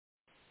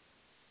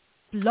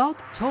Blog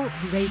Talk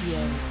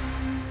Radio.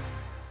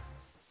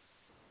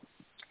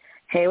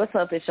 Hey, what's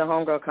up? It's your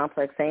homegirl,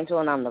 Complex Angel,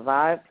 and I'm the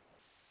Vibe.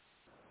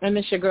 And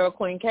it's your girl,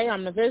 Queen K.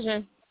 I'm the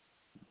Vision.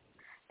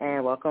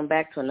 And welcome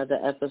back to another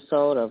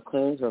episode of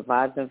Queens with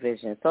Vibes and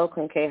Vision. So,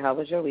 Queen K, how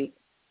was your week?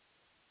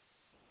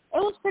 It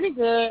was pretty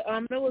good.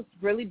 It was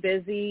really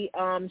busy.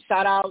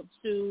 Shout out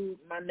to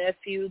my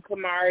nephew,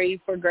 Kamari,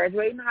 for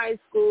graduating high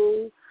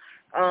school.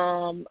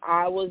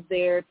 I was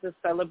there to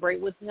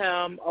celebrate with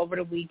him over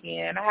the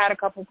weekend. I had a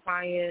couple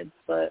clients,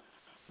 but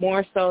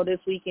more so this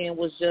weekend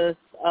was just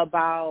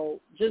about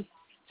just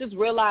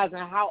realizing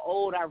how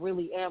old I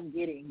really am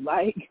getting.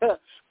 Like,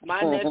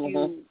 my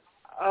nephew,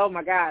 oh,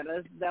 my God,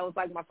 that was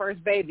like my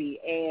first baby.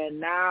 And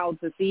now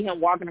to see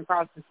him walking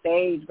across the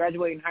stage,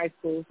 graduating high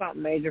school, is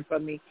something major for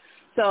me.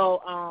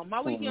 So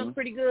my weekend was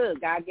pretty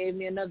good. God gave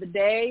me another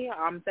day.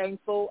 I'm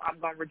thankful. I'm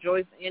going to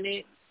rejoice in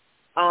it.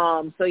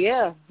 So,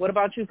 yeah, what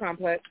about you,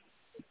 Complex?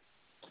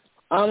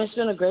 It's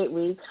been a great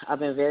week. I've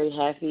been very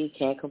happy.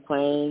 Can't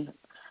complain.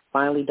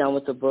 Finally done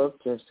with the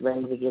book. Just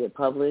ready to get it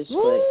published.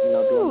 Woo!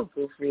 But, doing the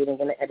proofreading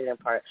and the editing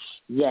part.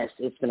 Yes,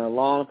 it's been a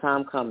long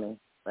time coming,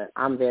 but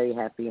I'm very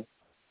happy.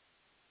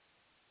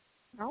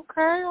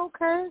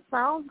 Okay.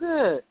 Sounds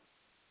good.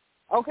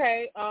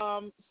 Okay,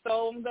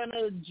 so I'm going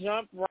to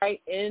jump right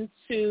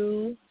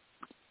into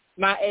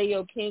my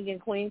Ayo King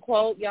and Queen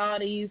quote. Y'all,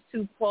 these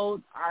two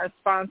quotes are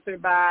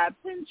sponsored by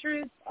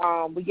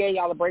Pinterest. We gave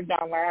y'all a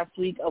breakdown last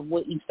week of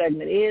what each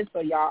segment is,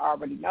 so y'all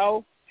already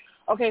know.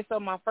 Okay, so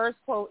my first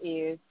quote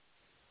is,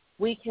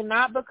 we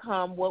cannot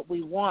become what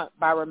we want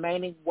by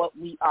remaining what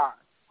we are.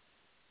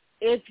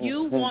 If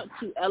you want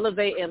to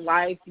elevate in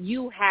life,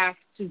 you have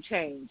to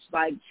change.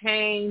 Like,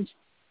 change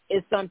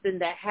is something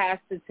that has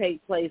to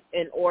take place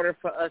in order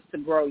for us to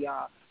grow,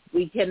 y'all.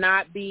 We can't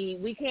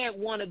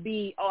want to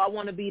be, I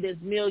want to be this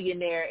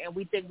millionaire, and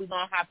we think we're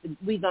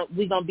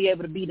gonna be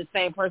able to be the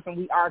same person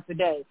we are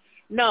today.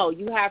 No,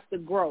 you have to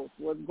grow.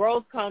 With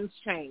growth comes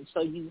change.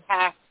 So you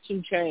have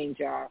to change,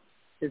 y'all.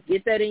 Just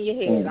get that in your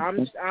head.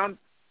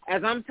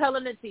 As I'm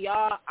telling it to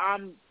y'all,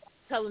 I'm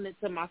telling it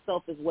to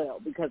myself as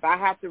well, because I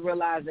have to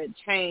realize that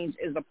change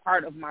is a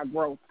part of my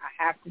growth.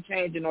 I have to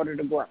change in order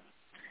to grow.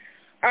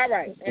 All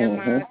right, and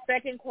my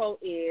second quote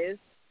is,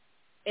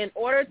 in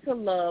order to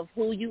love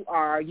who you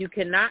are, you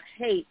cannot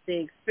hate the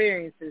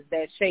experiences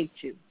that shaped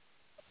you.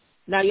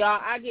 Now,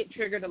 y'all, I get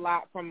triggered a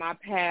lot from my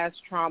past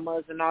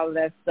traumas and all of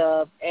that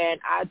stuff, and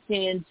I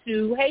tend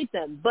to hate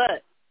them.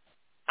 But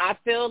I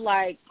feel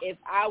like if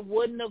I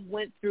wouldn't have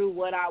went through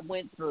what I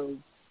went through,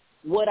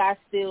 would I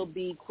still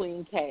be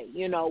Queen K?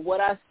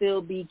 Would I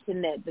still be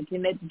Kenneth, the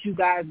Kenneth that you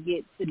guys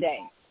get today?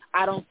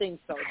 I don't think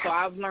so. So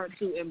I've learned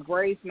to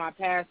embrace my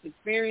past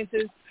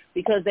experiences,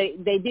 because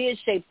they did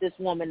shape this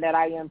woman that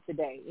I am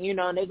today, and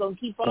they're going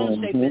to keep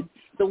on shaping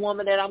the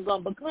woman that I'm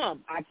going to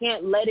become. I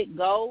can't let it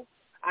go.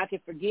 I can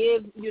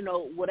forgive,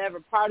 whatever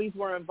parties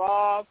were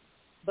involved,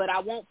 but I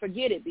won't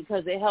forget it,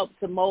 because it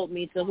helped to mold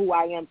me to who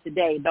I am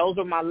today. Those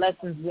are my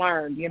lessons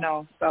learned,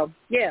 So,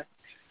 yeah,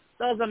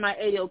 those are my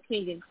Ayo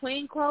King and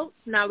Queen quotes.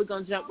 Now we're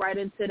going to jump right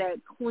into that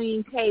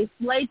Queen K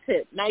slay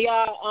tip. Now,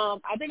 y'all,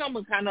 I think I'm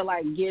going to kind of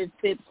like give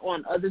tips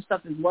on other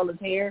stuff as well as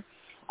hair.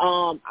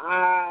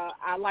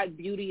 I like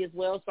beauty as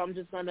well, so I'm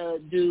just gonna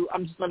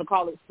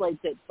call it slay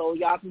tips, so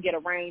y'all can get a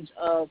range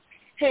of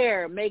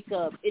hair,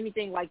 makeup,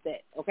 anything like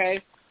that.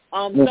 Okay.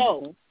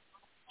 So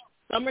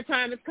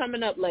summertime is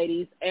coming up,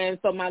 ladies,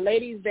 and for my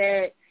ladies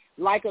that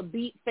like a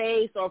beat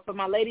face, or for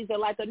my ladies that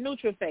like a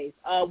neutral face,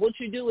 what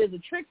you do is a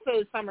trick for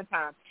the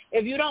summertime.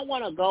 If you don't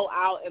want to go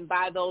out and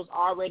buy those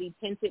already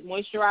tinted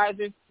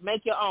moisturizers,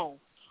 make your own.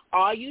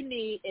 All you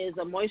need is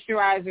a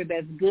moisturizer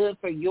that's good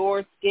for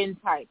your skin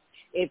type.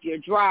 If you're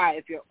dry,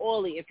 if you're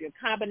oily, if you're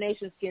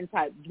combination skin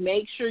type,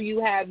 make sure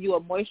you have a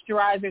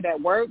moisturizer that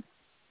works.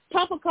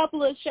 Pump a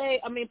couple of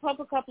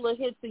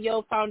hits of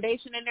your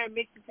foundation in there,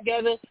 mix it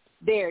together.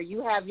 There,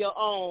 you have your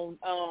own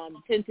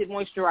tinted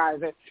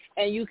moisturizer,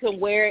 and you can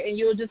wear it, and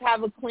you'll just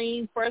have a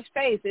clean, fresh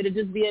face. It'll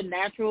just be a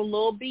natural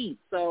little beat.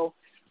 So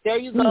there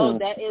you go.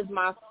 That is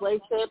my slay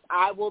tip.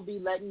 I will be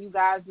letting you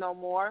guys know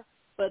more,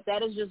 but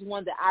that is just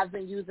one that I've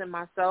been using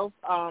myself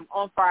on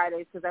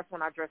Fridays, because that's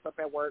when I dress up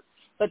at work.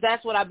 But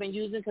that's what I've been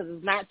using, because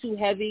it's not too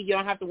heavy. You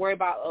don't have to worry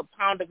about a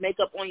pound of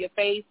makeup on your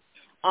face,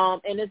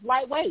 and it's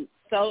lightweight.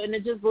 So, and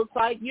it just looks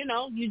like, you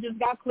just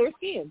got clear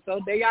skin. So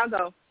there y'all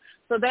go.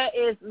 So that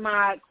is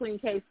my Queen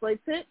K slay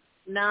tip.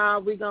 Now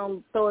we're going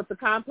to throw it to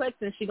Complex,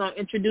 and she's going to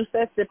introduce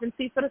that sip and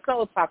tea for the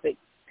soul topic.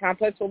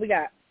 Complex, what we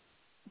got?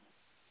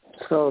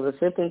 So the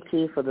sip and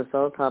tea for the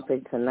soul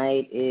topic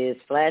tonight is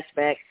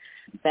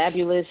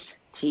FlashbackFabulous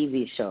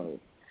TV shows.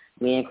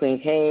 Me and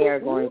Queen K are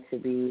going to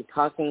be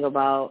talking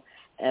about,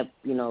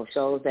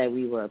 shows that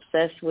we were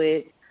obsessed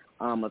with,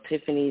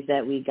 epiphanies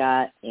that we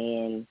got,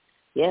 and,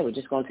 yeah, we're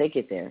just going to take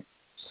it there.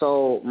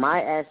 So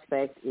my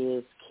aspect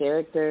is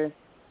character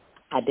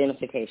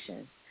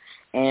identification.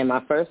 And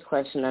my first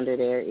question under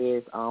there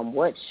is,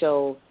 what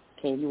show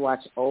can you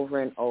watch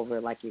over and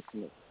over like it's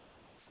new?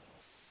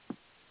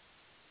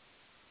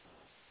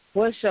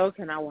 What show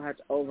can I watch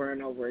over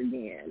and over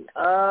again?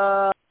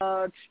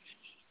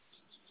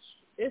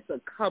 It's a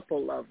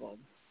couple of them.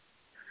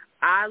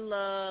 I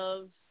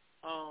love,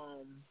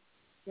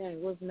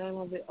 what's the name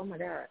of it? Oh, my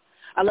God.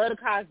 I love The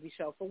Cosby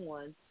Show, for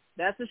one.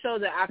 That's a show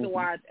that I can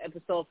watch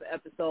episode for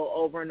episode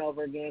over and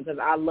over again because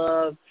I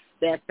love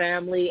that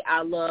family.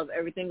 I love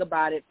everything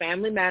about it.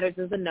 Family Matters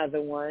is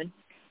another one.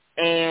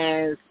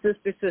 And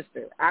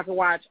Sister. I can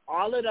watch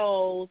all of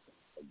those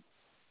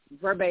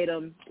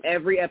verbatim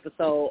every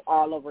episode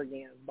all over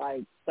again.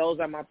 Like, those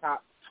are my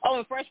top. Oh,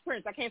 and Fresh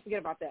Prince. I can't forget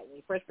about that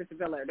one. Fresh Prince of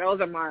Bel-Air.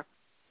 Those are my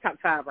top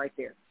 5 right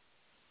there.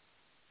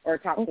 Or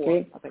top 4.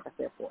 I think I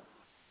said 4.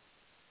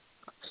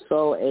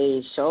 So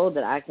a show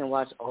that I can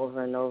watch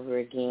over and over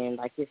again,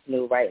 like it's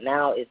new right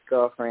now, is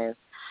Girlfriends.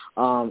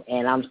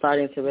 And I'm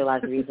starting to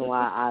realize the reason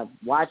why I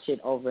watch it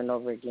over and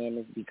over again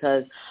is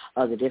because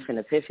of the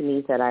different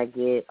epiphanies that I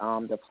get,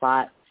 the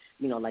plot,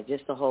 like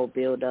just the whole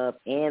build-up,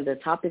 and the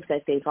topics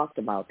that they talked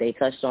about. They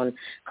touched on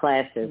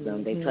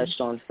classism. They touched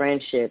on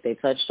friendship. They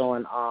touched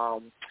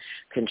on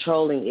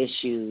controlling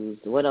issues.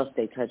 What else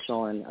they touch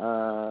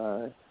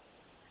on?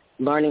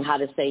 Learning how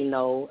to say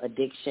no,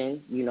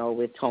 addiction,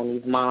 with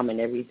Tony's mom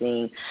and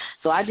everything.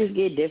 So I just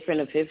get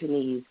different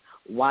epiphanies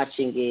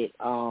watching it.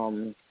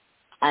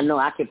 I know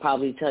I could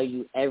probably tell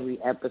you every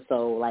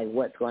episode, like,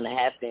 what's going to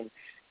happen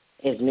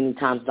as many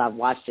times as I've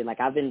watched it. Like,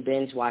 I've been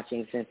binge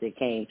watching since it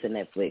came to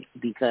Netflix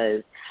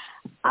because,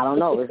 I don't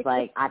know, it's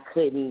like I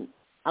couldn't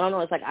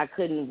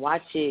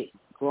watch it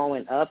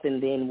growing up,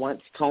 and then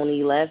once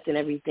Tony left and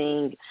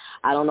everything,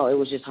 I don't know, it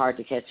was just hard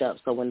to catch up.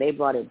 So when they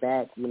brought it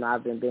back,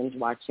 I've been binge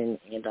watching,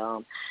 and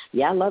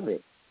I love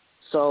it.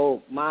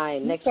 So my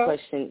next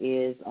question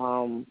is,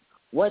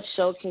 what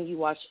show can you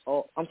watch?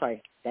 Oh, I'm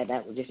sorry, that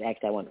just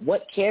asked that one.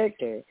 What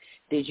character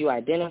did you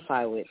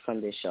identify with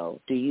from this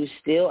show? Do you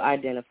still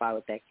identify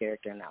with that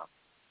character now?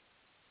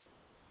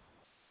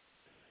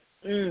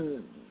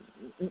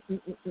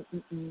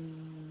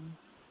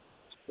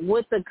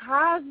 With The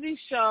Cosby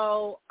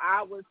Show,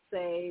 I would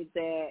say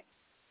that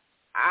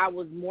I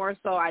was more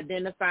so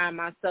identifying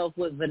myself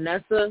with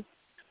Vanessa,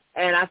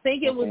 and I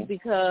think it was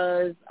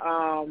because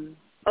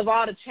of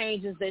all the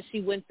changes that she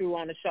went through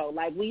on the show.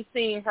 Like, we've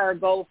seen her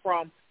go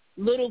from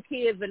little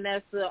kid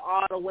Vanessa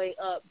all the way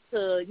up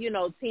to,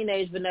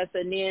 teenage Vanessa,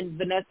 and then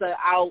Vanessa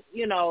out,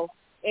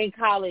 in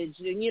college,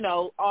 and,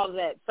 all of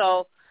that.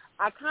 So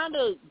I kind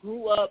of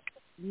grew up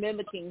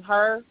mimicking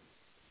her.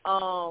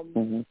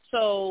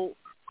 So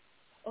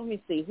let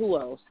me see, who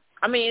else?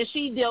 I mean,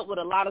 she dealt with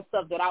a lot of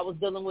stuff that I was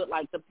dealing with,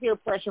 like the peer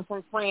pressure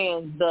from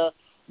friends, the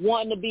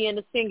wanting to be in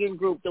the singing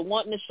group, the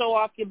wanting to show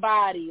off your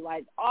body,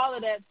 like all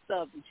of that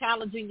stuff,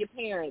 challenging your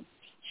parents.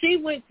 She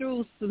went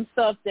through some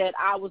stuff that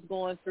I was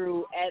going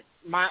through at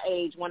my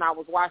age when I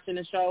was watching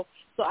the show,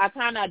 so I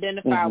kind of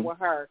identified with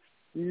her.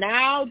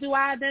 Now, do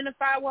I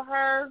identify with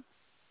her?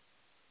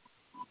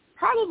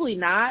 Probably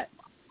not.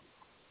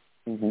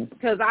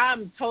 Because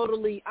I'm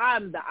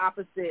the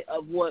opposite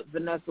of what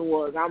Vanessa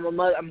was. I'm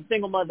a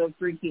single mother of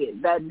 3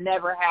 kids. That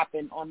never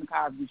happened on the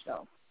Cosby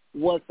Show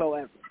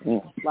whatsoever.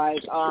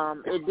 Like,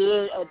 an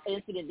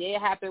incident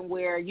did happen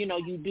where,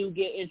 you do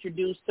get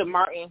introduced to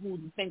Martin, who's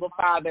a single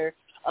father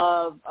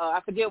of, I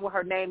forget what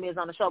her name is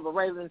on the show, but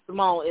Raven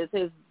Simone is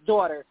his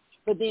daughter.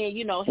 But then,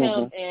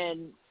 him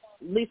and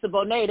Lisa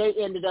Bonet, they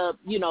ended up,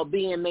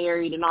 being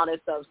married and all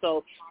that stuff.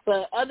 So,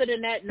 but other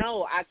than that,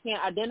 no, I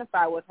can't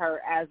identify with her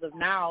as of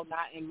now,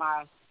 not in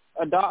my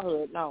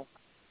adulthood, no.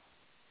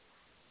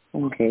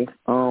 Okay.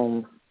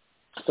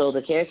 So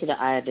the character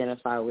that I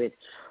identify with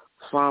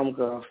from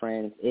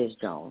Girlfriends is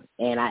Joan.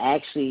 And I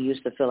actually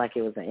used to feel like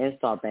it was an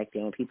insult back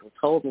then when people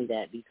told me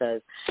that,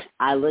 because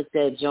I looked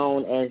at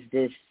Joan as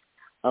this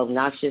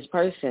obnoxious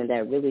person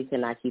that really could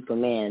not keep a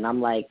man. And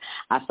I'm like,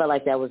 I felt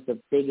like that was the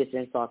biggest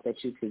insult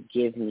that you could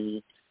give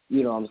me,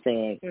 you know what I'm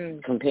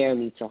saying, compare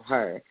me to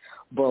her.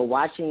 But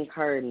watching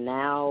her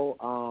now,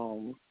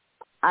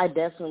 I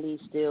definitely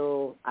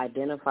still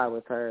identify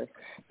with her.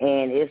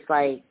 And it's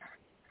like,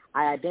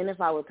 I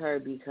identify with her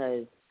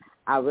because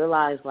I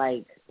realize,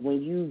 like,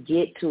 when you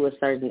get to a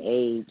certain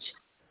age,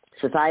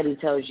 society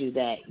tells you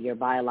that your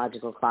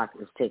biological clock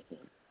is ticking.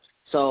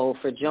 So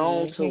for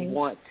Joan to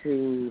want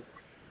to,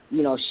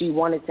 she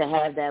wanted to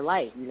have that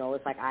life.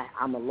 It's like,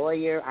 I'm a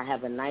lawyer. I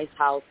have a nice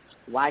house.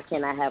 Why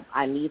can't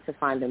I need to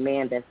find a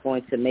man that's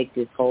going to make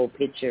this whole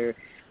picture,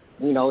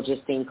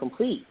 just seem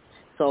complete.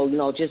 So,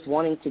 just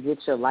wanting to get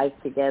your life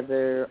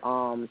together,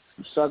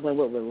 struggling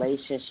with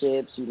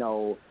relationships,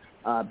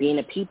 being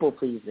a people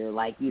pleaser.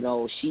 Like,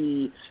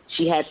 she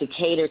had to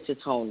cater to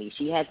Tony.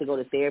 She had to go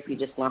to therapy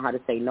just to learn how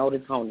to say no to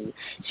Tony.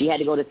 She had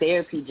to go to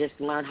therapy just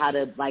to learn how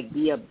to, like,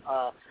 be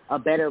a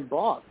better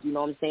boss. You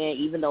know what I'm saying?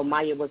 Even though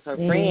Maya was her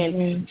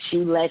friend, she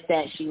let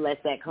that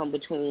come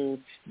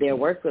between their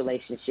work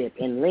relationship.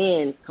 And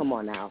Lynn, come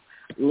on now.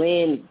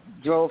 Lynn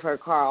drove her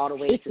car all the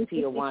way to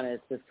Tijuana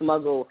to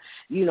smuggle,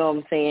 you know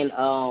what I'm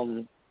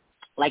saying,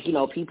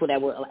 people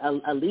that were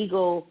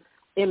illegal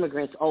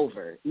immigrants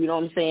over, you know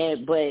what I'm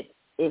saying? But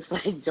it's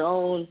like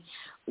Joan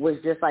was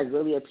just like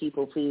really a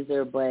people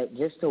pleaser, but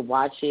just to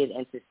watch it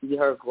and to see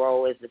her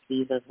grow as the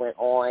seasons went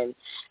on,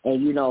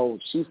 and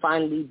she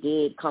finally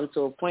did come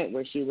to a point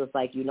where she was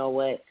like, you know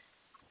what,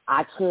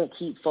 I can't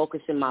keep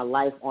focusing my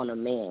life on a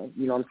man.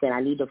 You know what I'm saying?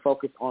 I need to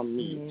focus on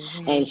me.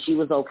 Mm-hmm. And she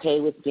was okay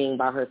with being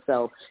by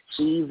herself.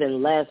 She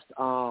even left.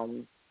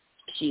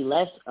 She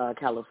left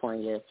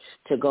California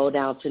to go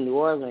down to New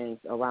Orleans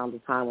around the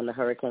time when the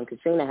Hurricane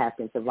Katrina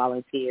happened to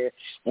volunteer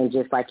and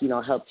just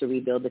help to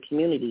rebuild the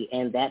community.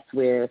 And that's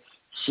where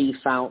she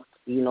found,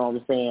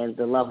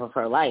 the love of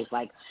her life.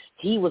 Like,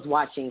 he was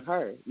watching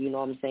her, you know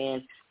what I'm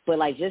saying? But,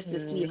 just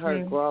to see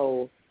her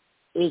grow,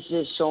 it's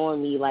just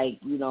showing me,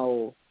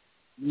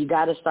 you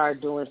got to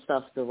start doing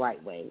stuff the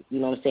right way. You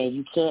know what I'm saying?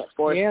 You can't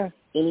force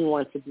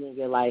anyone to be in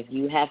your life.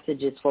 You have to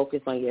just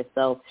focus on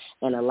yourself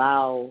and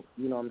allow,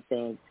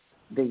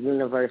 the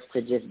universe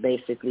to just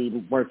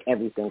basically work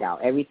everything out.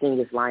 Everything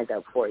is lined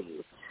up for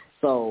you.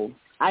 So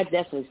I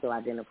definitely still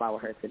identify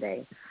with her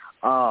today.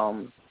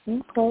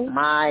 Okay.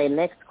 My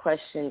next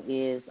question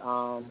is,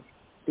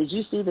 did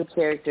you see the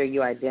character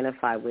you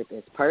identify with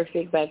as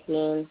perfect back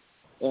then,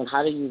 and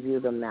how do you view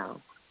them now?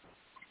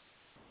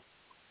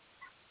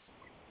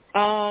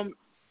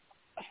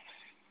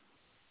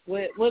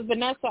 With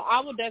Vanessa,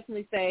 I would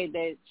definitely say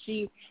that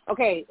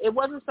it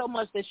wasn't so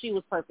much that she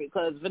was perfect,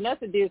 because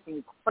Vanessa did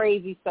some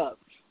crazy stuff,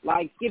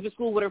 like skipping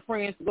school with her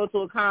friends to go to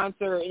a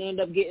concert and end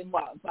up getting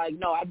lost. Like,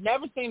 no, I've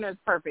never seen her as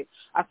perfect.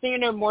 I've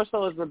seen her more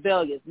so as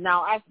rebellious.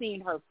 Now, I've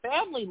seen her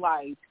family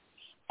life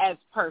as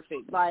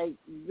perfect, like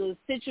the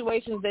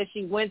situations that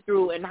she went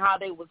through and how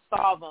they would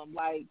solve them,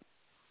 like,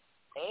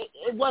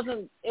 it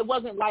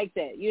wasn't like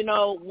that.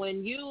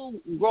 When you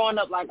growing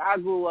up like I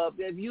grew up,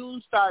 if you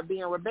start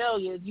being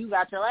rebellious, you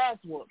got your ass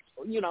whooped.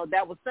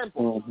 That was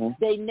simple. Mm-hmm.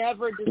 They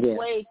never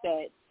displayed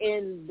that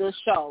in the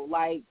show,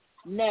 like,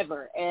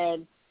 never.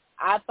 And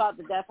I thought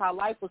that that's how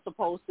life was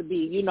supposed to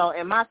be,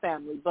 in my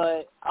family.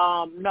 But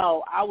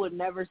no, I would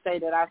never say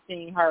that I've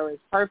seen her as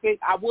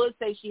perfect. I would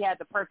say she had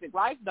the perfect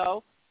life,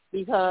 though,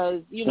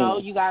 because, you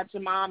got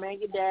your mom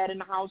and your dad in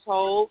the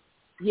household.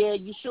 Yeah,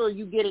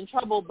 you get in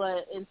trouble,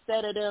 but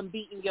instead of them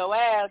beating your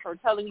ass or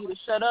telling you to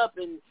shut up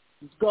and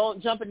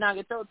jumping down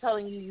your throat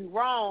telling you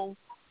wrong,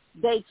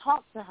 they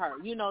talked to her.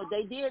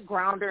 They did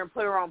ground her and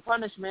put her on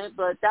punishment,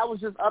 but that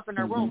was just up in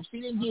her room. She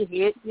didn't get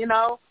hit,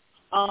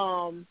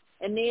 And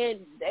then,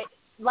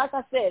 like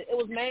I said, it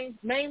was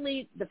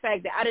mainly the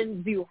fact that I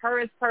didn't view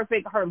her as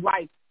perfect. Her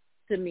life,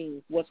 to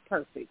me, was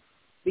perfect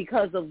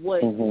because of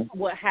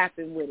what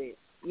happened with it.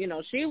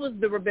 She was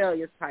the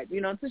rebellious type,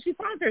 until she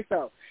found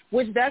herself,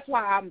 which that's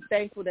why I'm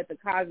thankful that the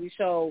Cosby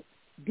Show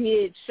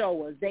did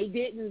show us. They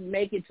didn't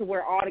make it to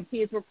where all the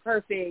kids were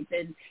perfect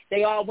and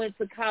they all went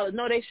to college.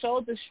 No, they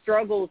showed the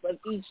struggles of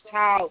each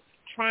child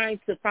trying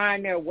to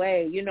find their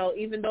way,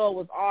 even though it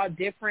was all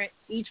different.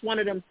 Each one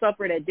of them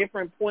suffered at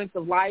different points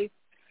of life,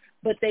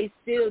 but they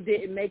still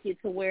didn't make it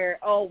to where,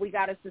 we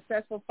got a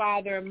successful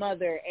father and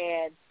mother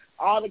and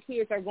all the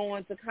kids are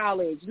going to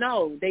college.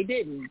 No, they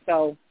didn't.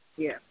 So,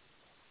 yeah.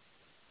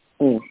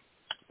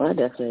 I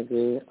definitely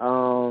agree.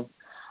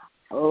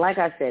 Like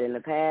I said, in the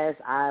past,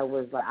 I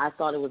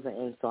thought it was an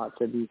insult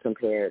to be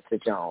compared to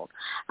Joan.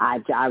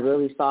 I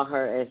really saw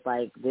her as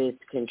like this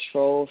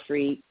control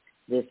freak,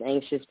 this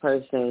anxious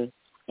person,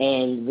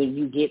 and when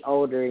you get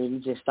older and you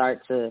just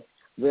start to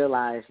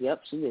realize,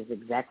 yep, she is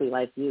exactly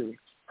like you,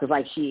 because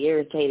like she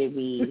irritated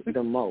me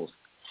the most.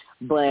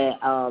 But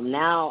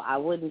now I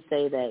wouldn't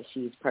say that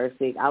she's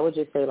perfect. I would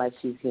just say like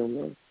she's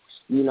human.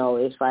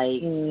 It's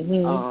like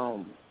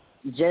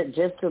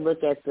just to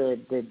look at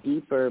the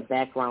deeper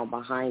background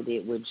behind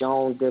it, with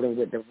Joan dealing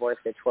with divorce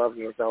at 12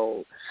 years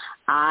old.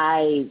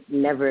 I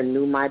never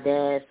knew my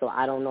dad, so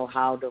I don't know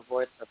how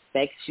divorce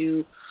affects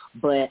you,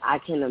 but I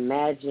can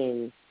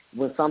imagine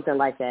when something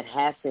like that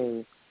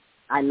happens,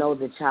 I know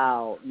the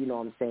child,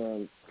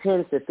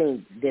 tends to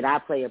think, did I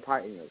play a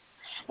part in this?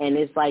 And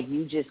it's like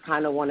you just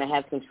kind of want to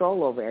have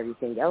control over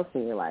everything else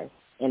in your life.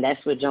 And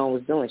that's what Joan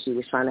was doing. She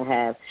was trying to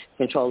have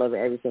control over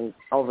everything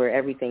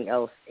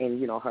else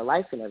in, her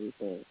life and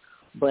everything.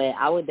 But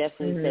I would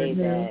definitely say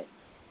that,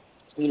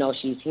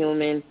 she's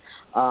human.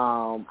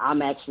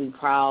 I'm actually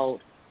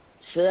proud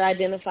to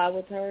identify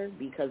with her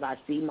because I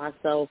see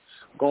myself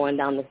going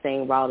down the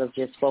same route of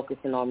just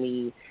focusing on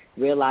me,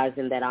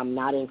 realizing that I'm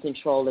not in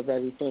control of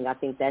everything. I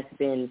think that's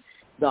been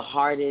the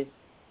hardest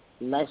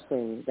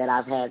lesson that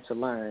I've had to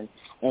learn.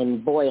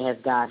 And boy, has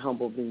God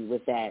humbled me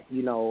with that,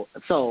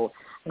 So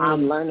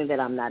I'm learning that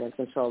I'm not in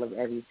control of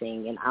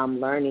everything, and I'm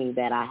learning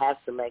that I have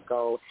to let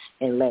go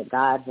and let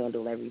God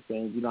handle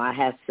everything. I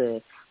have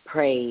to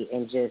pray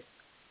and just,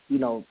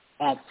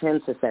 ask him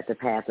to set the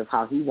path of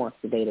how he wants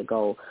the day to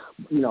go,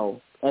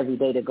 every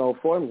day to go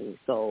for me.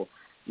 So,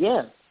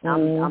 yeah,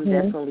 I'm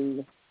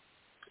definitely,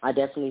 I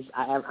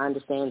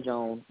understand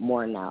Joan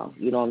more now.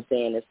 You know what I'm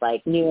saying? It's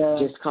like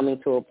just coming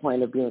to a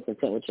point of being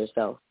content with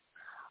yourself.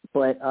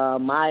 But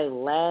my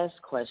last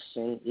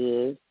question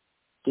is,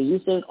 do you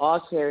think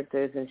all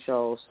characters in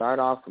shows start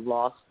off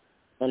lost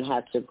and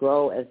have to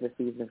grow as the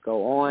seasons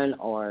go on,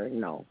 or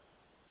no?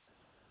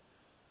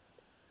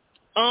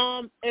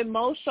 In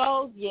most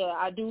shows, yeah,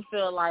 I do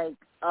feel like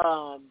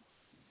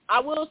I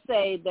will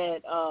say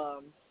that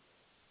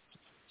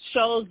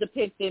shows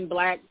depicting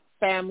black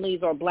families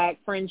or black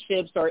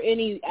friendships or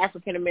any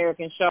African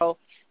American show,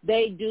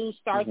 they do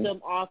start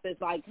them off as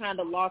like kind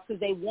of lost because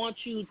they want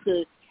you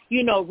to,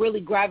 you know, really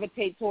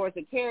gravitate towards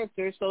the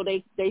character so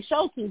they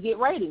show can get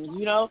ratings,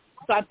 you know.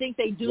 So I think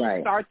they do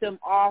start them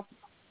off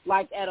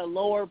like at a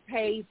lower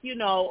pace, you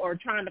know, or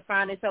trying to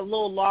find themselves a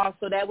little lost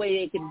so that way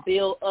they can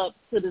build up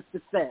to the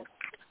success.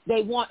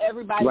 They want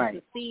everybody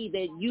to see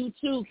that you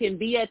too can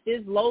be at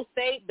this low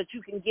state, but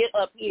you can get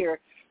up here,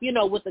 you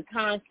know, with the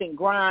constant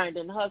grind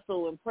and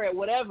hustle and prayer,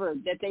 whatever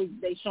that they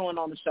showing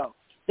on the show.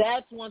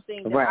 That's one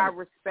thing that I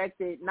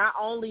respected. Not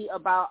only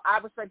I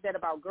respect that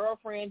about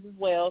Girlfriends as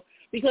well,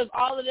 because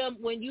all of them,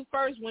 when you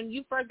first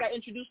got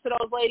introduced to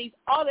those ladies,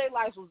 all their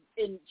lives was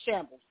in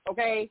shambles.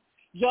 Okay,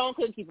 Joan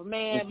couldn't keep a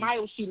man.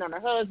 Maya was cheating on her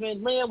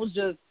husband. Lynn was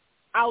just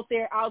out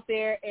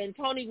there, and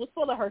Tony was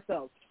full of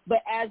herself.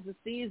 But as the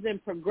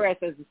season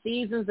progressed, as the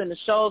seasons and the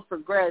shows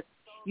progressed,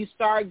 you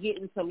start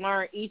getting to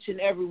learn each and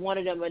every one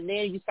of them, and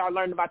then you start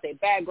learning about their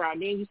background.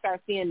 Then you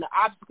start seeing the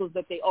obstacles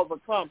that they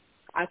overcome.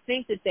 I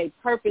think that they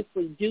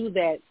purposely do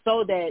that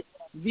so that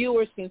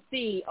viewers can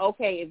see,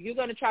 okay, if you're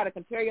going to try to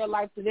compare your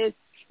life to this,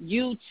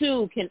 you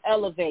too can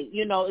elevate.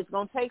 You know, it's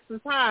going to take some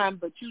time,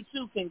 but you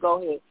too can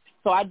go ahead.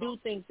 So I do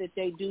think that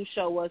they do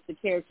show us the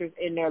characters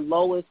in their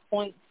lowest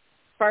points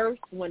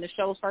first when the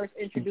show's first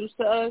introduced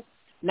to us.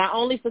 Not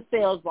only for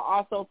sales, but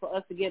also for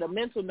us to get a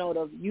mental note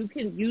of you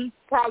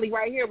probably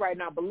right here, right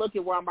now, but look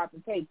at where I'm about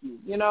to take you,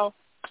 you know?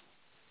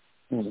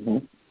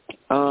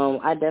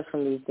 I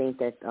definitely think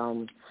that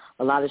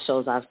a lot of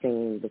shows I've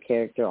seen, the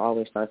character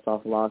always starts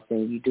off lost,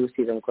 and you do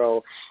see them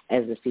grow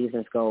as the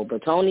seasons go.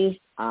 But Toni,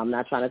 I'm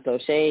not trying to throw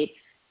shade,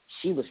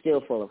 she was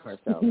still full of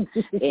herself.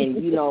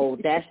 And, you know,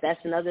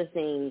 that's another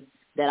thing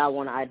that I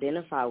want to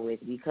identify with,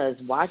 because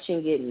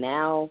watching it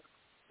now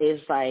is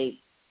like,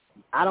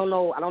 I don't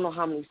know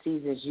how many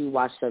seasons you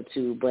watched up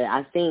to, but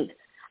I think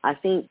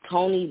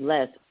Toni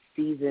left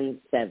season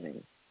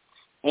 7,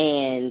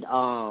 and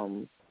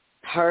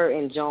her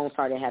and Joan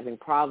started having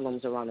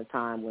problems around the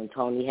time when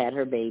Toni had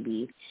her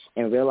baby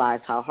and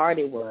realized how hard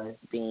it was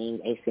being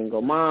a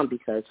single mom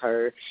because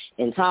her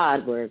and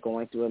Todd were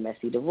going through a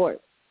messy divorce.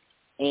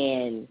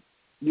 And,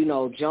 you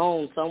know,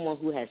 Joan, someone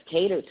who has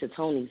catered to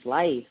Toni's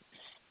life,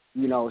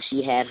 you know,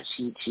 she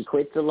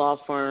quit the law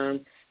firm.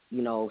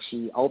 You know,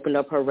 she opened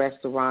up her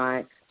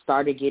restaurant,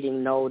 started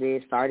getting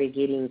noticed, started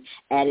getting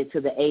added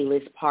to the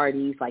A-list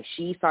parties. Like,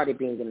 she started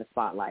being in the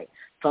spotlight,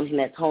 something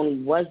that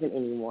Toni wasn't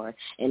anymore.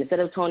 And instead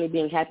of Toni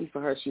being happy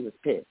for her, she was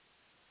pissed.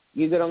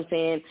 You get what I'm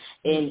saying?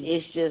 And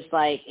it's just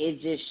like,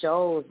 it just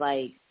shows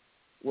like,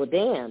 well,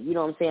 damn, you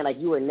know what I'm saying? Like,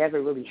 you were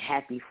never really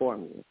happy for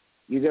me.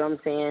 You get what I'm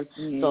saying?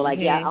 So, like,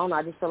 yeah, I don't know.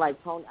 I just feel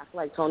like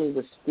Toni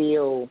was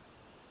still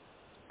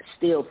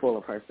full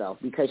of herself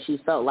because she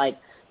felt like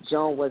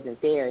Joan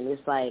wasn't there, and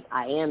it's like,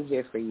 I am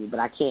here for you,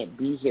 but I can't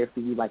be here for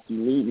you like you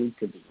need me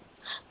to be.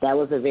 That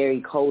was a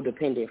very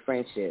codependent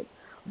friendship,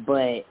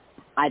 but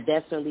I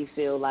definitely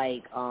feel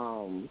like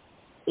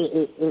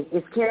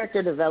it's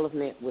character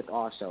development with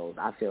all shows,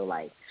 I feel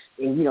like.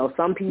 And, you know,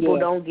 some people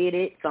don't get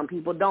it, some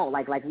people don't.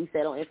 Like we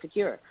said on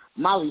Insecure,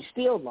 Molly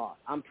still lost.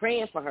 I'm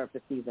praying for her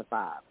for season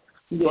 5.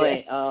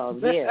 But,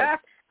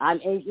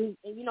 and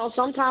you know,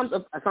 sometimes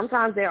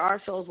there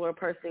are shows where a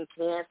person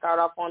can start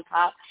off on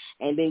top,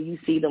 and then you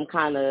see them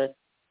kind of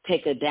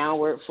take a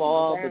downward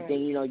fall, but then,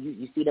 you know,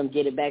 you see them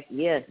get it back.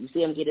 Yeah, you see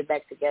them get it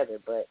back together.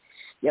 But,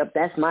 yep,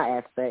 that's my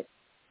aspect.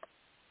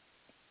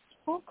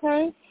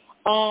 Okay.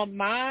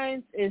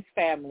 Mine is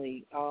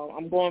family.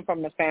 I'm going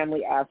from the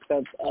family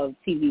aspect of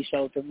TV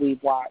shows that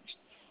we've watched.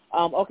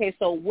 Okay,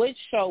 so which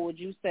show would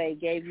you say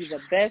gave you the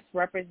best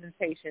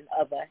representation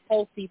of a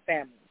healthy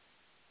family?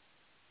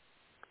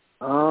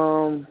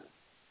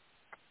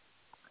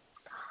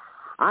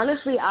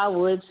 Honestly, I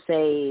would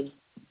say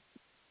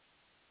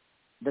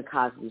The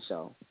Cosby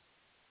Show.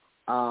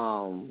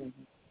 And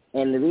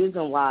the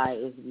reason why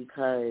is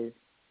because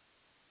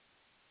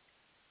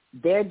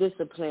their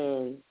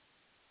discipline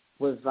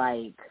was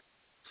like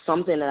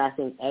something that I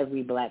think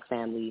every black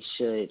family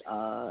should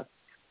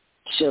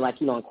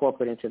like, you know,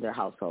 incorporate into their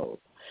household.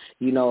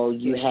 You know,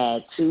 you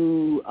had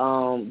two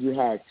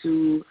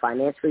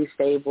financially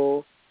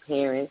stable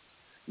parents.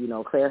 You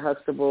know, Claire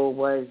Huxtable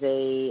was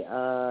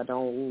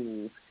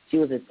she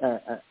was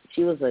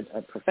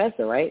a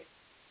professor, right?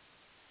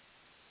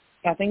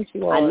 I think she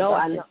was. I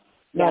know.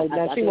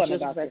 No, she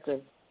wasn't a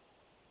doctor.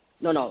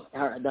 No,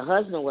 the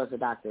husband was a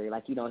doctor.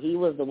 Like, you know, he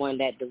was the one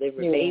that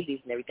delivered babies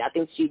and everything. I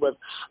think she was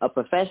a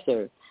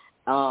professor.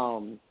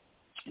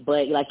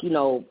 But, like, you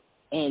know,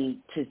 and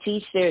to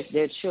teach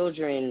their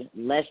children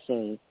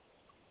lessons,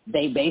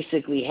 they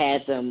basically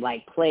had them,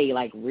 like, play,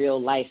 like,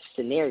 real-life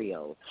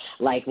scenarios.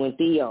 Like when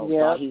Theo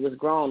thought he was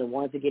grown and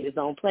wanted to get his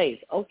own place.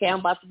 Okay, I'm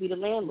about to be the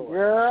landlord.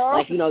 Girl.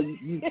 Like, you know,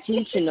 you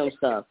teaching them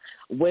stuff.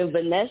 When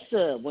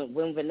Vanessa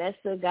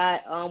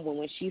got,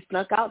 when she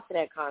snuck out to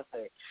that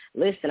concert,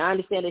 listen, I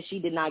understand that she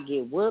did not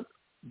get whooped,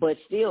 but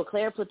still,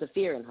 Claire put the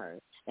fear in her.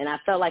 And I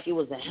felt like it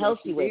was a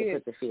healthy way to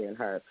put the fear in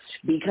her,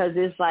 because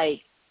it's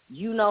like,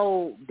 you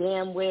know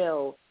damn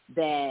well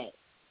that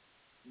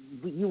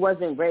you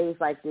wasn't raised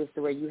like this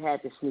to where you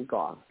had to sneak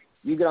off.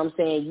 You get what I'm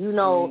saying? You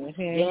know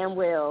damn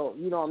well,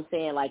 you know what I'm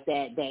saying, like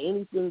that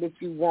anything that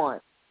you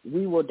want,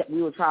 we will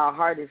try our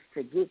hardest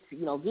to get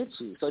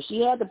you. So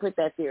she had to put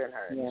that fear in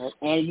her. Yeah.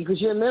 And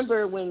because you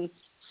remember when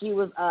she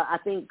was, I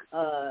think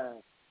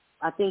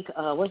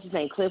what's his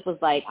name, Cliff was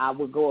like, I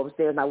would go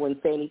upstairs and I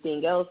wouldn't say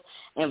anything else.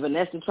 And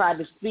Vanessa tried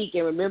to speak,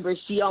 and remember,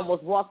 she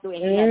almost walked through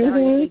and he had to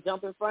hurry to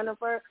jump in front of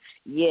her.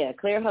 Yeah,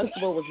 Claire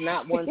Huxtable was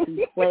not one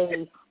to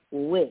play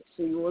with.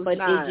 She was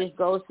not. It just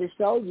goes to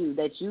show you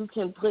that you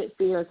can put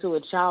fear into a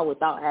child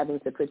without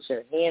having to put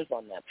your hands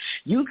on them.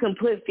 You can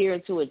put fear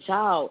into a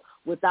child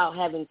without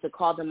having to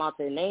call them out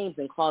their names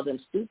and call them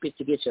stupid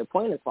to get your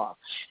point across.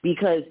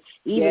 Because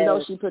even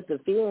though she put the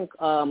fear in,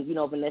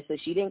 Vanessa,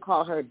 she didn't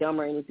call her dumb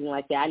or anything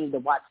like that. I need to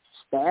watch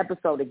the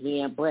episode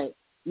again. But,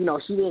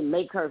 she didn't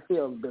make her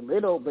feel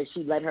belittled, but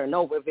she let her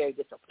know we're very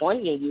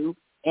disappointed in you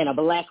in a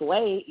black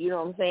way. You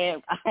know what I'm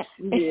saying?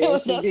 Yeah,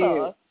 she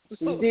did.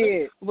 She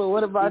did. But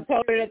what about... She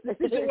told her that the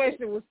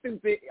situation was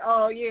stupid.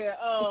 Oh, yeah.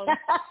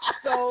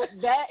 So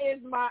that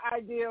is my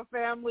ideal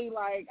family.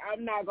 Like,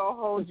 I'm not going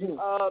to hold you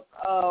up.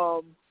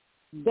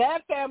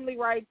 That family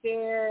right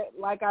there,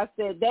 like I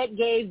said, that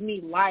gave me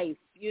life,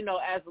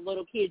 as a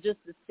little kid,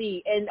 just to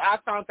see. And I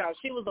found out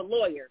she was a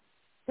lawyer.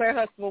 Claire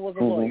Huxtable was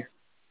a lawyer.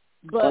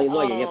 But, a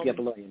lawyer. Yep,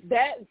 a lawyer.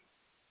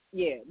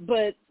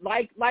 But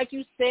like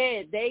you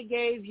said, they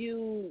gave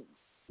you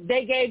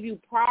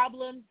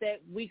problems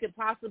that we could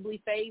possibly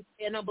face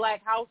in a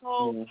black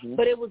household,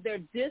 but it was their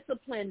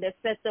discipline that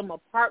set them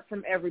apart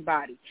from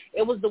everybody.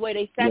 It was the way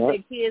they sat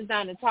their kids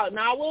down and talked.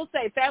 Now, I will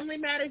say Family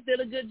Matters did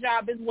a good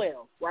job as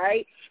well,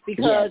 right?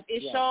 Because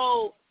it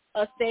showed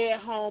a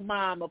stay-at-home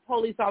mom, a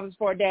police officer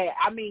for a dad.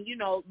 I mean,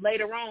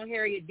 later on,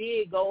 Harriet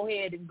did go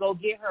ahead and go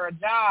get her a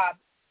job,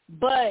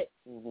 but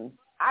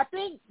I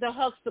think the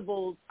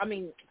Huxtables,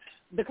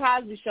 The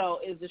Cosby Show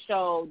is the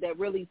show that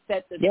really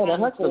set the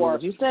tone for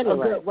you said a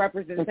good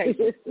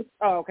representation.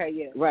 Oh, okay,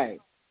 yeah.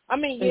 Right. I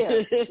don't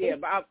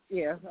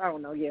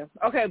know, yeah.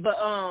 Okay, but,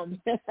 I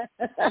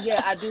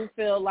do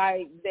feel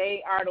like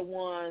they are the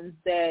ones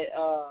that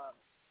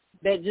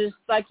just,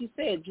 like you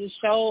said, just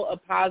show a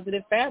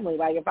positive family.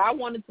 Like, if I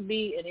wanted to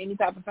be in any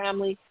type of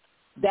family,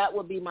 that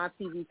would be my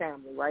TV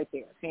family right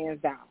there, hands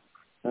down.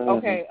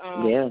 Okay,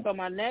 so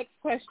my next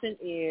question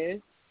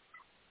is,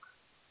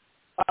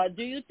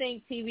 do you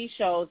think TV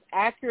shows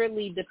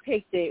accurately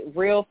depicted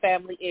real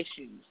family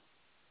issues?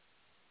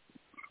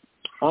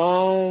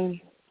 For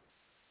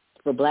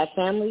black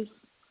families?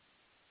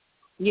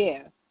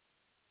 Yeah.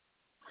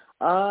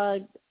 I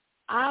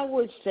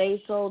would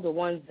say so, the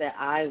ones that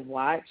I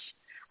watch.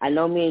 I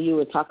know me and you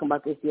were talking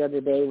about this the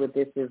other day with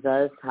This Is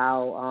Us,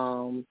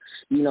 how,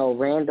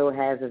 Randall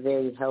has a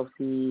very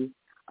healthy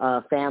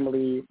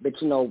family, but,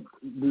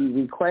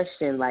 we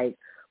question, like,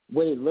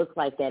 would it look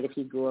like that if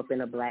he grew up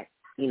in a black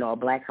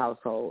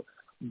household.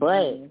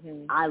 But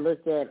I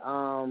looked at,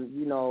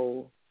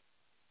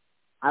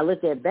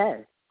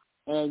 Beth.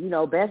 And,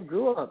 Beth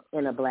grew up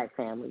in a black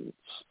family.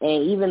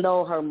 And even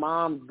though her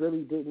mom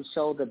really didn't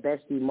show the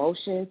best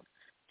emotions,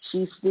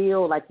 she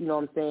still,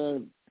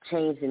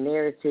 changed the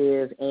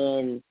narrative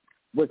and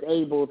was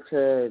able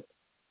to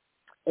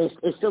and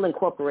still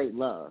incorporate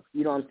love,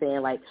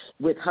 like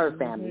with her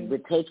family,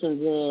 with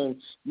taking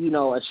in,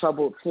 a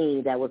troubled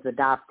teen that was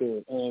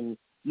adopted and,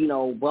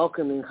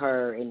 welcoming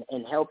her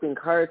and helping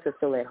her to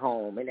feel at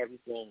home and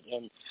everything.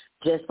 And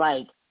just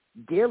like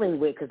dealing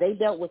with, because they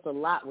dealt with a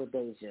lot with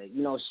Deja.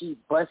 She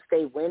bust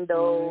their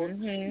windows,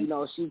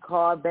 she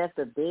called Beth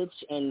a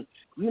bitch. And,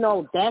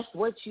 that's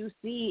what you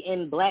see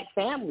in black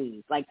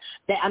families. Like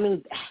that,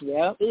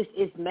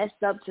 it's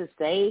messed up to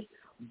say,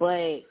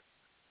 but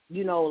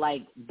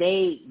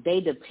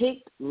they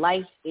depict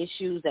life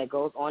issues that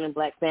goes on in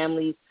black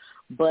families,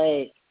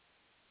 but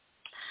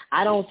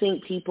I don't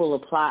think people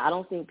apply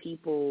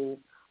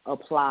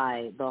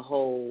the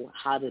whole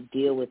how to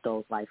deal with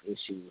those life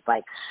issues.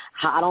 Like,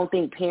 I don't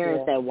think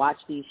parents that watch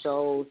these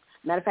shows,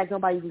 matter of fact,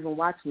 nobody's even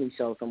watching these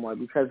shows anymore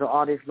because of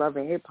all this love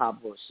and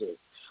hip-hop bullshit.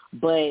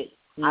 But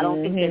I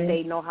don't think that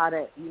they know how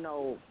to,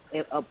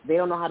 they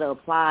don't know how to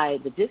apply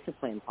the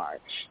discipline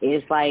part.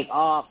 It's like,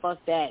 oh,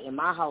 fuck that. In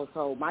my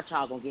household, my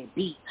child going to get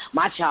beat.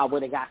 My child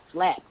would have got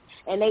slapped.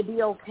 And they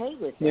be okay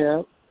with that.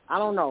 Yeah. I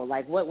don't know.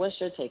 Like, what's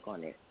your take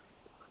on it?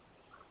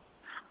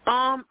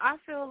 I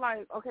feel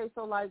like,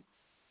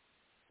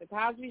 The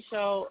Cosby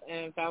Show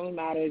and Family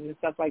Matters and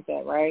stuff like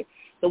that, right?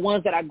 The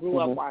ones that I grew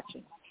up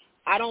watching.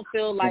 I don't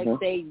feel like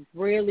they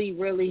really,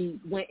 really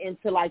went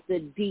into, the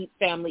deep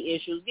family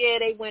issues. Yeah,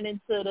 they went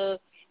into the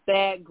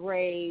bad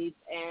grades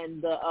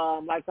and the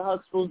the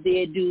Huxtables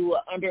did do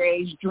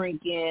underage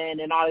drinking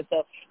and all that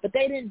stuff. But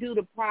they didn't do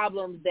the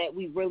problems that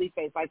we really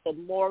face, like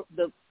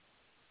the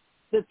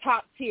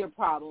top tier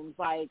problems,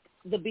 like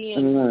the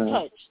being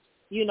touched,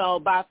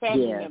 by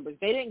family members.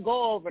 They didn't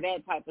go over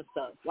that type of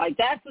stuff. Like,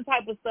 that's the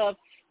type of stuff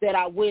that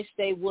I wish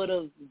they would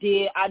have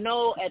did. I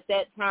know at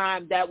that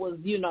time that was,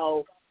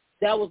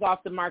 that was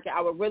off the market.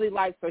 I would really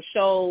like for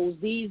shows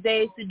these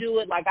days to do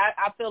it. Like,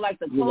 I feel like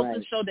the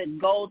closest show that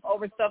goes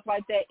over stuff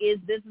like that is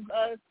This Is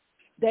Us.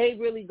 They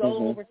really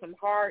go over some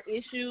hard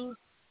issues.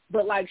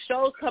 But, like,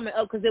 shows coming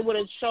up, because it would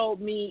have showed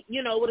me,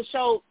 you know, it would have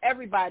showed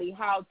everybody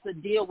how to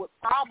deal with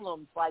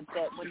problems like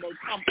that when they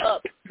come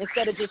up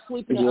instead of just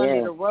sweeping it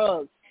under the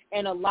rug.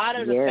 And a lot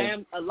of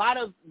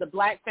the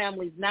black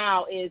families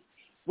now is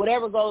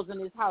whatever goes in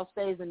this house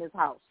stays in this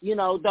house. You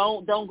know,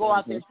 don't go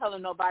out there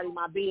telling nobody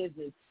my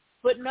business.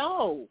 But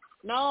no,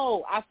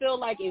 I feel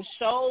like if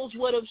shows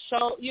would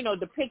have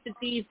depicted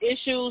these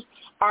issues,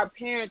 our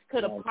parents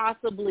could have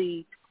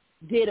possibly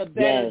did a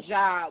better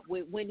job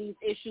with when these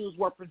issues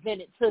were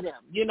presented to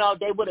them. You know,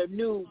 they would have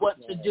knew what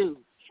to do.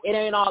 It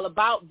ain't all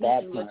about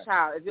beating your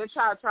child. If your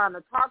child trying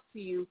to talk to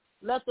you,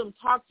 let them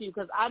talk to you,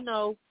 because I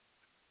know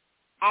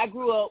I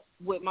grew up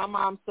with my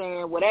mom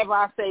saying, whatever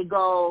I say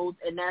goes,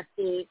 and that's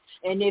it.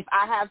 And if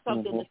I have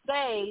something to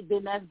say,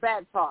 then that's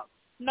back talk.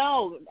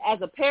 No, as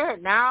a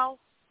parent now,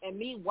 and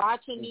me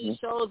watching these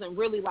shows and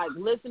really, like,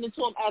 listening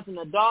to them as an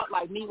adult,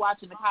 like me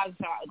watching The Cosby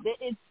Show,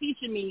 it's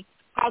teaching me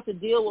how to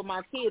deal with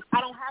my kids. I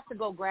don't have to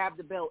go grab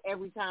the belt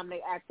every time they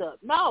act up.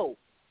 No,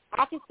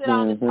 I can sit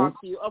down and talk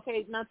to you.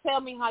 Okay, now tell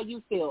me how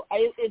you feel.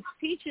 It's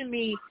teaching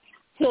me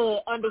to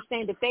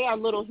understand that they are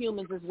little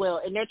humans as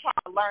well, and they're trying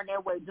to learn their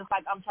way just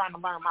like I'm trying to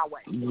learn my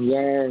way.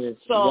 Yes.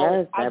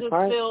 So I just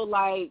feel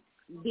like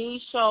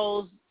these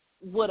shows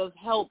would have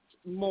helped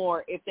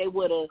more if they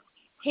would have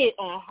hit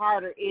on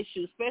harder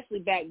issues,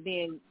 especially back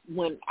then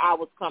when I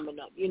was coming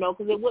up, you know,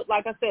 because it would,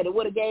 like I said, it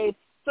would have gave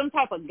some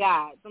type of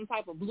guide, some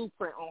type of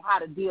blueprint on how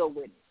to deal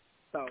with it.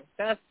 So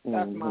that's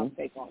my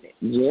take on it.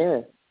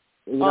 Yeah.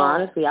 You know,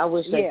 honestly, I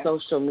wish that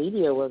social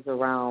media was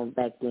around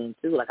back then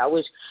too. Like, I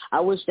wish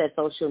that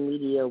social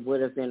media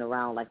would have been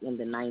around like in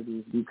the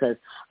 90s, because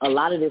a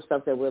lot of this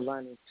stuff that we're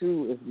learning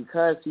too is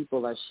because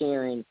people are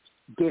sharing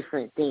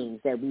different things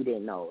that we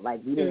didn't know.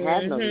 Like, we didn't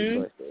have no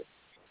resources.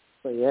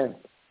 So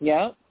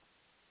Yep,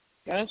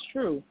 that's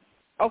true.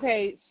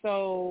 Okay,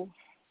 so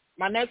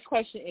my next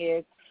question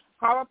is,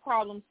 how are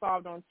problems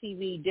solved on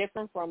TV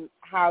different from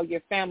how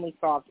your family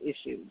solved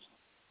issues?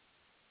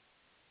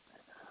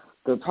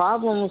 The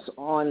problems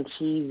on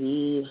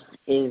TV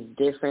is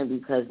different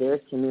because there's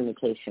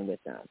communication with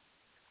them.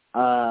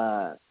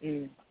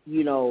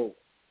 You know,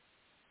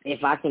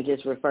 if I can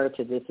just refer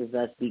to This Is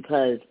Us,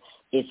 because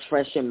it's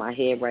fresh in my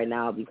head right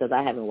now, because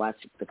I haven't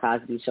watched The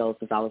Cosby Show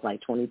since I was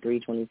like 23,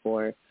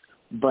 24.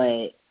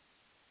 But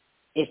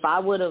if I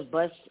would have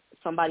bust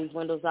somebody's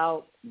windows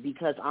out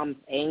because I'm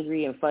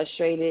angry and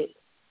frustrated,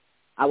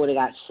 I would have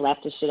got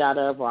slapped the shit out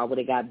of, or I would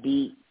have got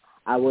beat.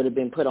 I would have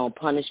been put on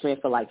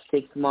punishment for like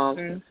 6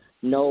 months.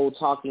 No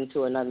talking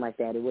to or nothing like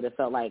that. It would have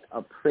felt like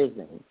a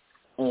prison.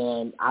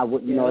 And I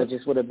would, you know, it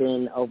just would have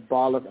been a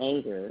ball of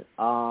anger.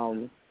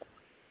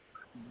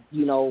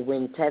 You know,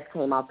 when Tess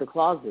came out the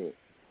closet,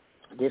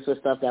 this was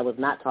stuff that was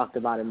not talked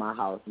about in my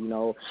house. You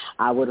know,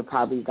 I would have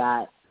probably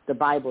got the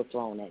Bible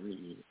thrown at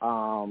me.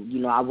 You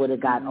know, I would have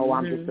got,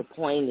 I'm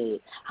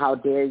disappointed. How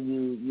dare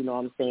you, you know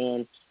what I'm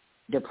saying,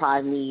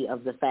 deprive me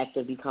of the fact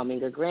of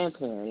becoming a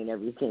grandparent and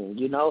everything,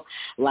 you know?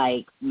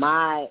 Like,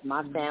 my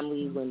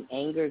family, when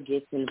anger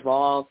gets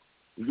involved,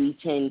 we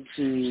tend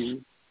to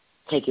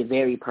take it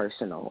very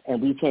personal, and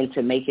we tend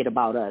to make it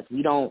about us.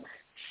 We don't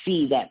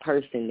see that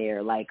person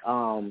there. Like,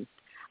 I'm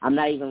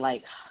not even,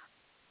 like,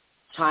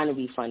 trying to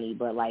be funny,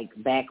 but, like,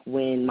 back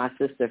when my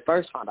sister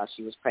first found out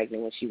she was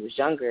pregnant when she was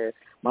younger,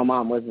 my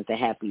mom wasn't the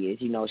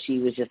happiest. You know, she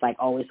was just like,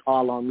 oh, it's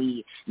all on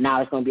me.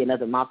 Now it's going to be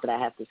another mouth that I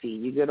have to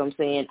feed. You get what I'm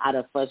saying? Out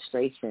of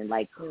frustration.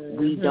 Like,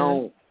 we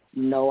don't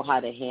know how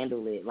to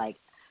handle it. Like,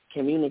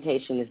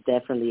 communication is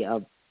definitely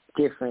a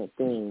different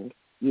thing,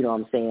 you know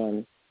what I'm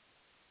saying,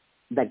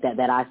 like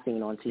that I've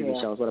seen on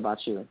TV shows. What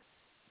about you?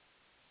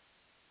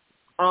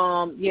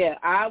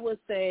 I would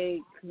say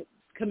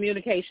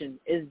communication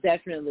is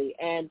definitely,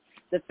 and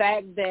the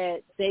fact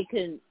that they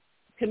can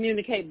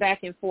communicate back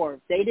and forth.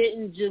 They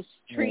didn't just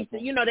treat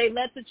you know, they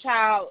let the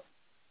child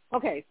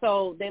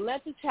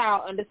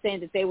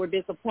understand that they were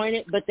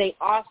disappointed, but they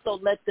also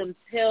let them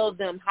tell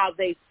them how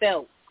they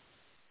felt.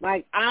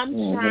 Like,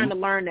 I'm trying to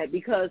learn that,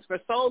 because for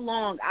so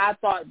long I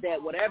thought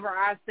that whatever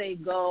I say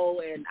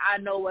go, and I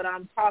know what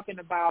I'm talking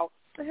about.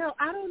 The hell,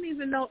 I don't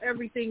even know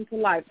everything to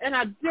life, and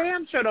I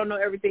damn sure don't know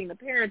everything to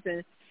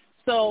parenting.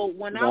 So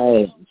when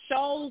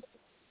shows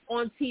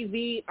on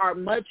TV are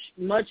much,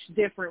 much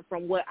different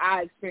from what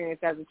I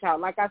experienced as a child.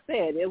 Like I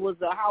said, it was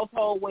a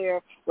household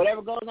where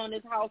whatever goes on in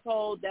this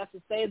household, that's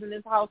what stays in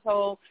this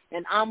household,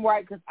 and I'm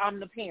right because I'm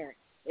the parent.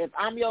 If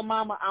I'm your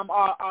mama, I'm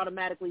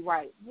automatically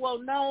right. Well,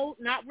 no,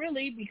 not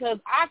really, because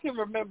I can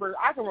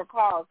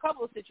recall a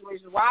couple of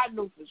situations where I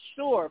knew for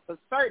sure, for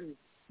certain,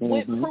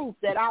 with proof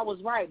that I was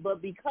right.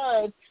 But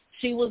because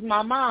she was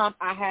my mom,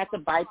 I had to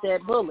bite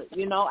that bullet.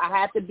 You know, I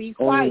had to be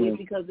quiet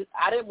because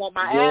I didn't want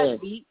my ass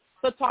beat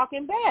for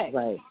talking back.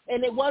 Right.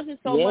 And it wasn't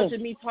so much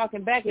of me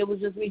talking back. It was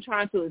just me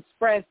trying to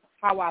express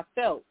how I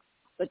felt.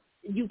 But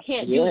you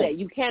can't do that.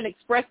 You can't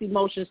express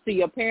emotions to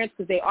your parents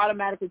because they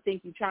automatically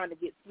think you're trying to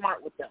get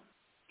smart with them.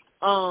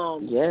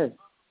 Yes.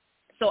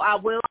 So I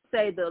will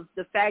say the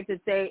fact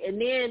that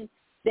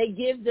they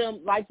give them,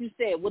 like you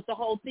said, with the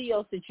whole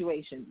Theo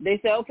situation. They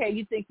say, okay,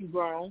 you think you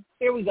grown.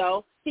 Here we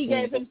go. He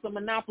gave him some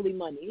Monopoly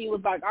money. He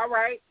was like, all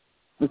right,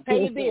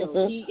 pay your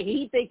bills.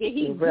 He thinking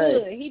he's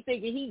good. He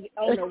thinking he's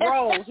on the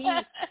road. He,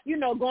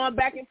 going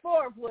back and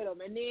forth with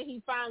him. And then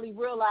he finally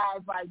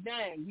realized, like,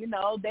 dang,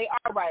 they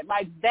are right.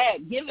 Like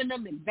that, giving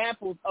them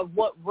examples of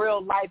what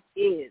real life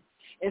is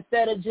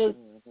instead of just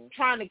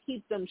trying to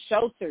keep them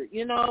sheltered,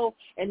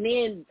 and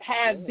then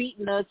have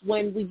beaten us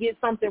when we get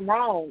something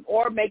wrong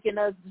or making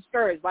us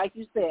discouraged. Like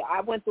you said,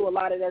 I went through a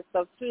lot of that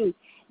stuff too,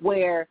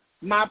 where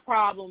my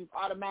problems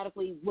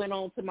automatically went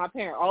on to my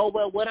parent. Oh,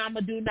 well, what I'm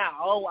going to do now?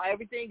 Oh,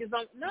 everything is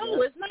on.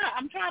 No, it's not.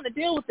 I'm trying to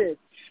deal with this.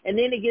 And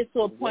then it gets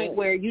to a point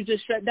where you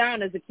just shut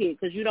down as a kid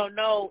because you don't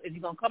know if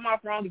you're going to come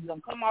off wrong, if you're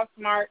going to come off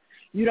smart.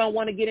 You don't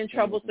want to get in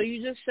trouble, so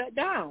you just shut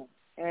down.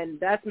 And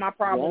that's my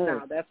problem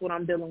now. That's what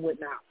I'm dealing with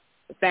now.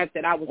 The fact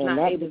that I was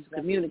not able to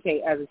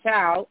communicate as a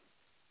child.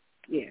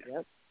 Yeah.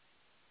 Yep.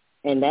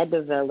 And that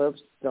develops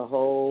the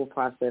whole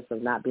process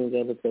of not being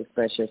able to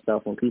express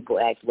yourself when people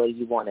ask what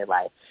you want in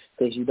life,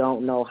 because you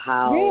don't know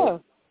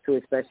how to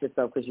express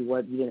yourself because you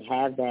didn't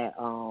have that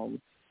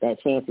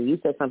chance. And you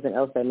said something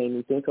else that made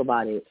me think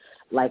about it,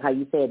 like how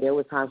you said there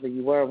were times where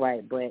you were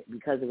right, but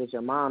because it was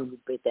your mom, you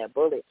bit that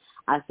bullet.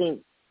 I think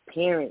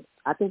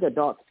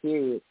adults,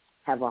 period,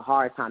 have a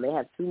hard time. They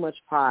have too much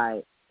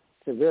pride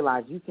to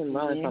realize you can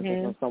learn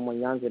something from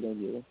someone younger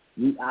than you.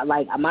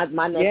 My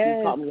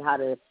nephew taught me how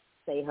to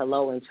say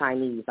hello in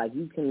Chinese. Like,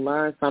 you can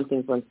learn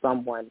something from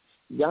someone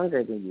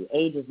younger than you.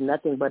 Age is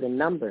nothing but a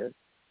number.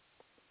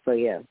 So,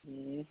 yeah.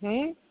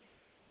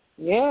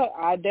 Yeah,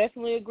 I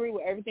definitely agree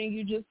with everything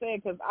you just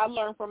said because I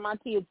learn from my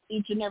kids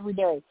each and every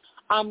day.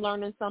 I'm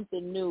learning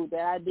something new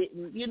that I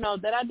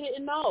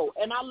didn't know.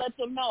 And I let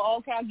them know,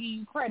 okay, I'll give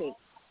you credit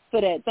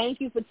for that. Thank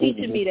you for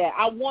teaching me that.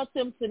 I want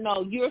them to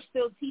know you're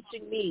still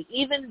teaching me.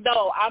 Even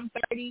though I'm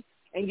 30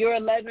 and you're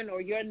 11 or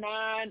you're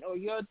 9 or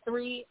you're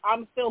 3,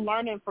 I'm still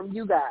learning from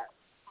you guys.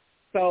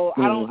 So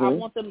I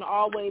want them to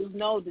always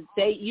know that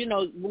they,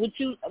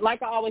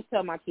 like I always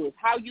tell my kids,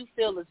 how you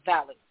feel is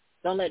valid.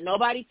 Don't let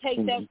nobody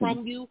take that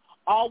from you.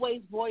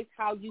 Always voice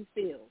how you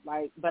feel.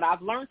 But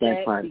I've learned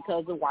that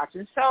because of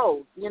watching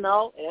shows, It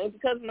ain't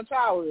because of my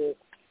childhood.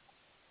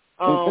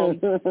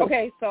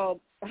 Okay, so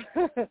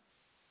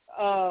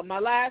my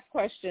last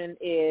question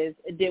is,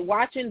 did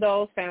watching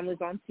those families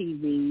on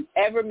TV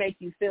ever make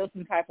you feel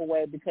some type of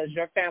way because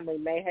your family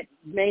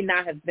may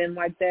not have been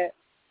like that?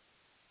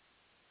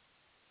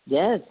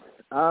 Yes.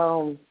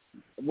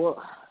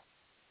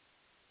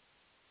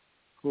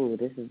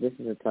 This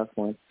is a tough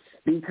one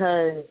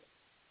because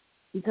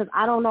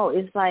I don't know.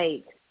 It's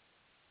like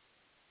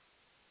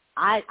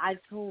I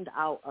tuned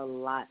out a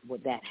lot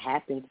what that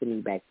happened to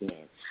me back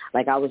then.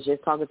 Like, I was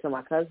just talking to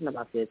my cousin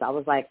about this. I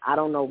was like, I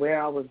don't know where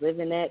I was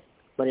living at,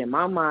 but in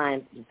my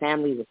mind, the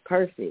family was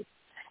perfect.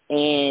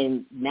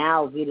 And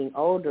now getting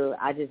older,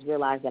 I just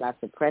realized that I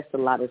suppressed a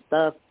lot of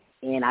stuff,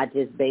 and I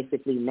just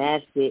basically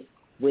masked it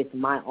with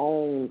my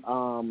own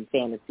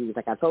fantasies.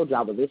 Like I told you,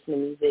 I would listen to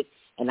music,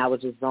 and I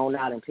would just zone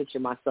out and picture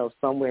myself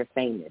somewhere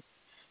famous.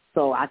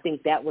 So I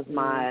think that was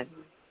my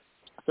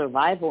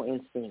survival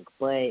instinct.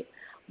 But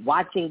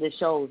watching the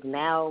shows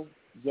now,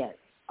 yes,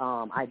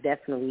 I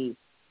definitely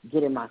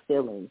get in my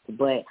feelings.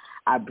 But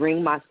I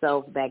bring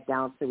myself back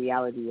down to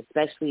reality,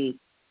 especially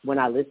when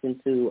I listen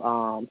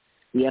to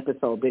the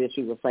episode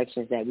Bittersweet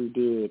Reflections that we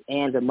did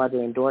and the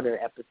mother and daughter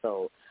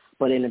episode.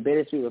 But in the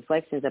Bittersweet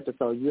Reflections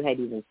episode, you had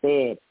even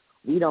said,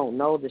 we don't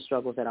know the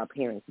struggles that our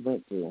parents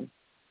went through.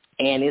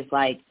 And it's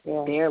like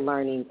they're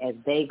learning as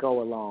they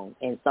go along.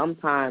 And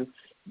sometimes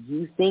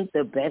you think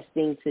the best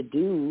thing to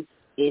do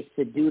is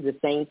to do the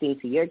same thing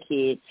to your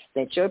kid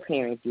that your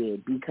parents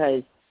did,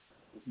 because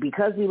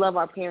we love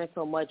our parents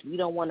so much, we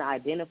don't want to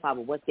identify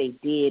with what they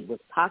did was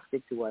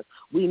toxic to us.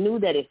 We knew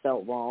that it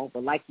felt wrong,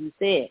 but like you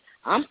said,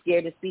 I'm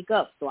scared to speak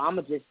up, so I'm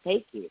going to just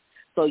take it.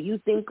 So you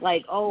think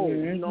like,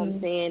 you know what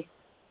I'm saying,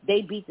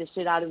 they beat the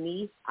shit out of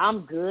me.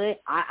 I'm good.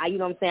 I you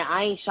know what I'm saying,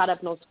 I ain't shot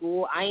up no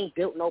school. I ain't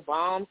built no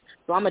bombs,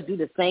 so I'm going to do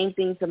the same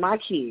thing to my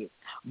kids.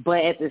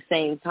 But at the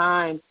same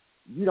time,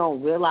 you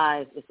don't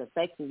realize it's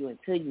affecting you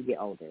until you get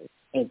older,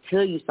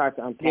 until you start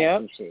to unpack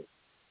some shit.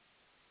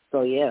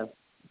 So, yeah.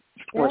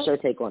 What's your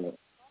take on it?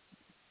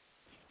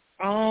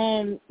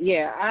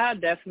 Yeah, I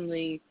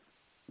definitely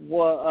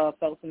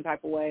felt some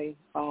type of way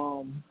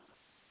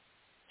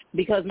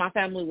because my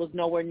family was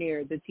nowhere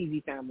near the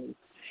TV families,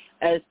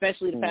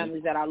 especially the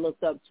families that I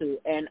looked up to.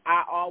 And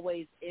I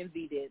always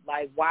envied it.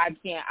 Like, why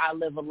can't I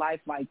live a life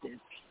like this?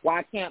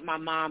 Why can't my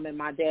mom and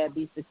my dad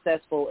be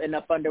successful and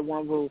up under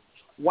one roof?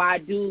 Why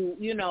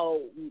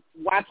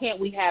can't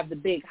we have the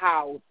big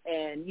house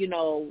and,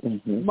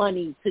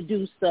 money to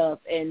do stuff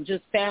and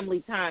just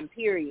family time,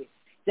 period?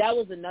 That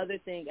was another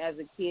thing as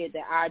a kid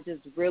that I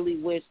just really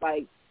wish,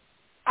 like,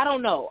 I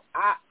don't know.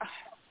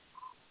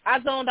 I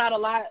zoned out a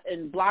lot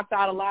and blocked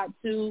out a lot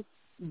too,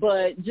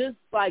 but just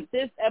like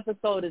this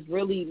episode is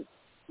really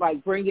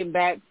like bringing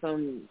back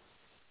some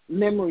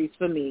memories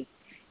for me.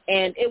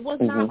 And it was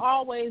not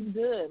always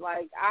good.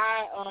 Like,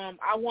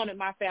 I wanted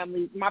my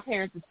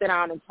parents to sit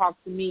down and talk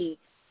to me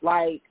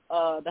like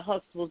the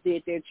Huxtables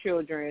did their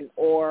children,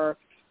 or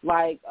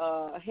like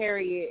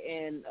Harriet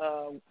and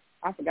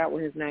I forgot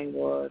what his name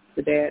was.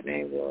 The dad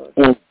name was.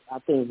 I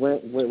think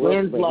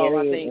Winslow.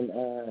 I think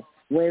and,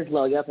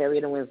 Winslow. Yep,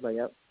 Harriet and Winslow.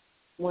 Yep.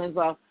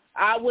 Winslow.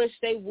 I wish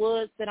they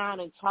would sit down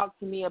and talk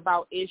to me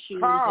about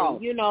issues Carl,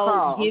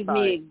 and, give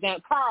me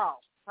examples.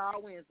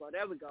 Carl Winslow.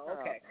 There we go.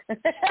 Okay.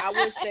 I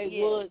wish they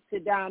would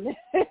sit down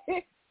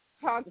and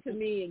talk to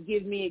me and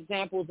give me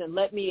examples and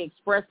let me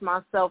express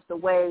myself the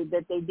way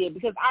that they did.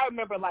 Because I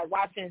remember, like,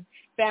 watching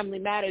Family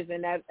Matters,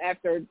 and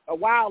after a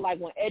while, like,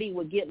 when Eddie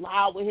would get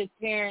loud with his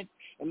parents,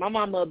 and my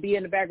mama would be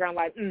in the background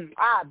like,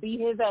 I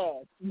beat his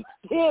ass.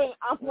 Then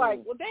I'm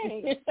like, well,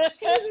 dang, can you just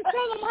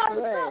tell him how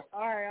to talk?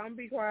 All right, I'm going to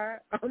be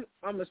quiet. I'm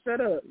going to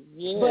shut up.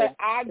 Yeah. But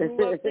I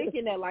grew up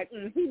thinking that, like,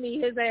 he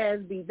need his ass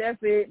beat. That's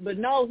it. But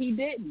no, he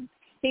didn't.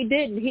 He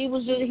didn't. He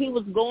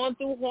was going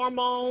through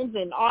hormones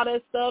and all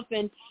that stuff,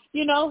 and,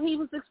 he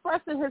was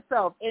expressing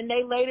himself. And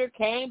they later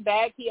came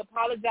back. He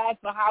apologized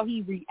for how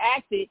he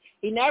reacted.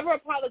 He never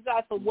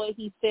apologized for what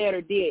he said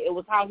or did. It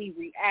was how he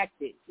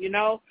reacted,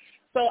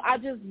 So I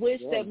just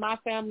wish that my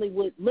family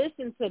would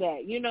listen to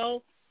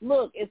that,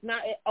 Look, it's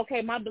not,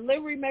 okay, my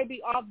delivery may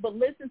be off, but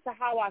listen to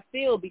how I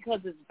feel because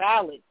it's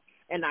valid.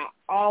 And I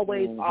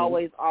always,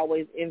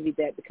 always envied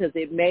that because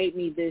it made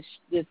me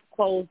this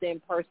closed-in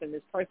person,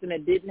 this person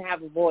that didn't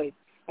have a voice.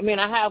 I mean,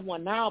 I have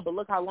one now, but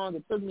look how long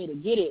it took me to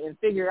get it and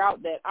figure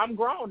out that I'm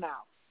grown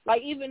now.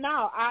 Like, even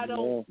now, I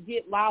don't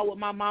get loud with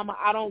my mama.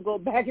 I don't go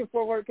back and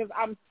forth because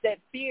that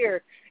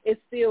fear is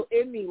still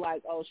in me.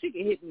 Like, oh, she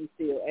can hit me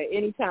still at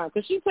any time.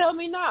 Because she tell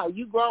me now,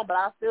 you grown, but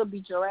I'll still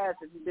beat your ass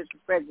if you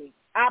disrespect me.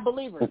 I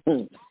believe her.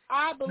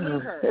 I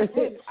believe her.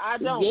 I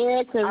don't.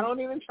 Yeah, I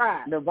don't even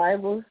try. The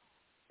Bible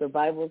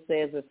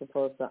says we're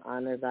supposed to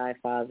honor thy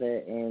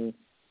father and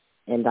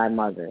thy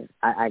mother.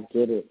 I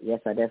get it. Yes,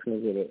 I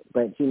definitely get it.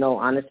 But,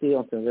 honestly,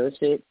 on some real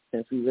shit,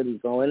 since we really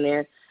go in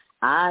there,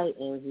 I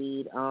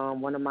envied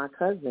one of my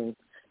cousins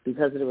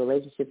because of the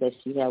relationship that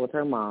she had with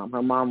her mom.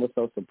 Her mom was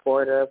so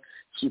supportive.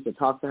 She could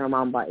talk to her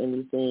mom about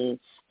anything.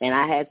 And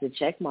I had to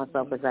check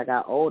myself as I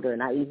got older.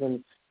 And I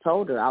even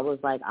told her, I was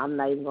like, I'm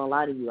not even going to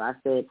lie to you. I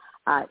said,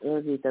 I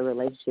envied the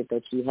relationship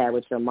that you had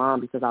with your mom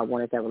because I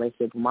wanted that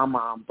relationship with my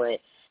mom.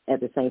 But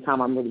at the same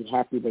time, I'm really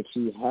happy that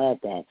you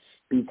had that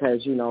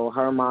because,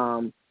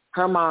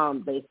 her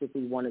mom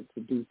basically wanted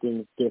to do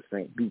things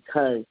different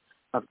because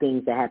of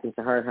things that happened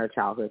to her in her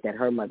childhood that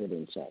her mother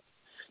didn't check.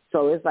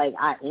 So it's like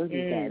I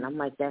envy that, and I'm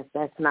like,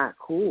 that's not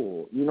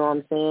cool. You know what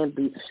I'm saying?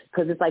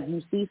 Because it's like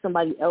you see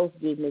somebody else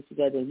getting it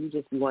together, and you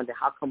just be wondering,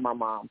 how come my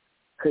mom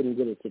couldn't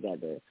get it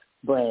together?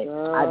 But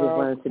I just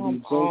wanted to be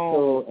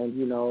gentle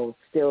and,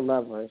 still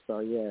love her. So,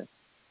 yeah.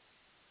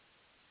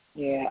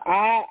 Yeah,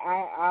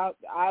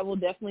 I will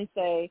definitely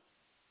say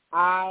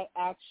I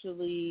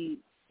actually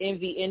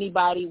envy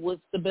anybody with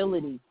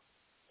stability.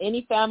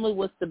 Any family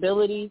with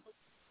stability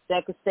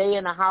that could stay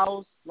in a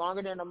house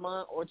longer than a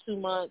month or 2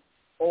 months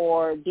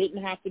or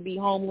didn't have to be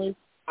homeless,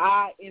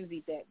 I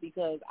envy that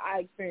because I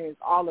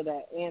experienced all of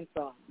that and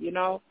some,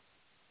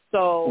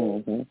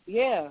 So,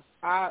 yeah,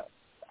 our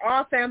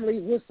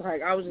family was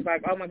like, I was just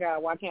like, oh, my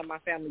God, why can't my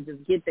family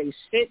just get their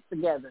shit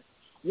together?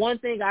 One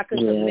thing I could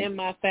commend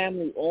my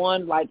family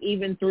on, like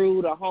even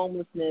through the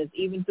homelessness,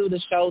 even through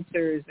the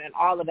shelters and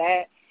all of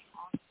that,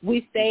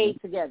 we stayed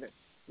together.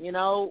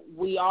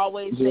 We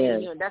always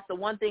stayed. That's the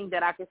one thing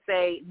that I could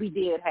say we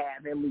did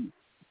have at least.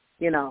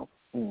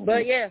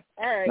 But yeah,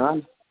 all right.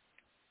 No,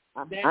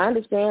 I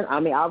understand. I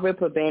mean, I'll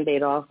rip a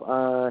Band-Aid off.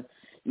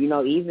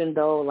 Even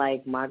though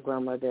like my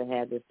grandmother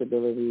had this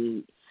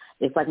ability.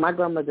 It's like my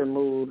grandmother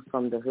moved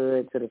from the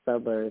hood to the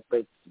suburbs,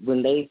 but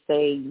when they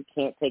say you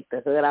can't take the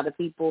hood out of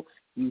people,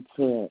 you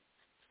can't.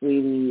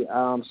 Sweetie,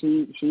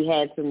 she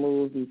had to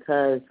move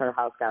because her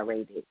house got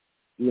raided.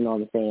 You know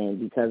what I'm saying?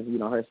 Because,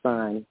 her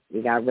son,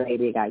 it got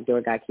raided,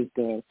 door got kicked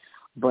in.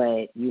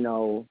 But,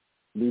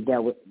 we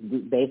dealt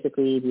with,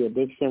 basically the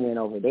addiction went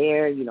over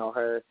there.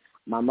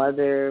 My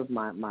mother,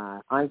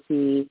 my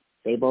auntie,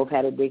 they both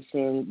had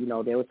addiction.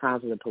 There were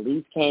times when the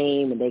police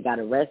came and they got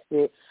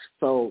arrested.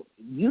 So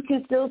you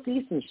can still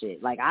see some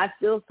shit. Like, I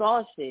still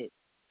saw shit,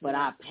 but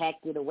I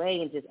packed it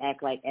away and just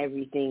act like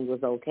everything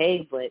was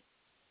okay. But,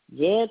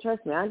 yeah,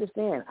 trust me, I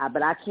understand.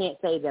 But I can't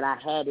say that I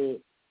had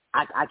it.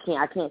 I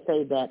can't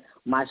say that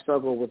my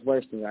struggle was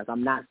worse than yours.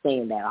 I'm not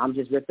saying that. I'm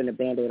just ripping the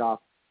Band-Aid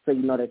off so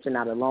you know that you're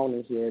not alone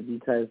in here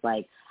because,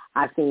 like,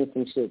 I've seen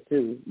some shit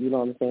too. You know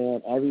what I'm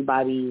saying?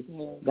 Everybody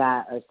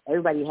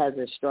has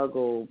a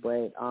struggle,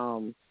 but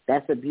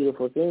that's a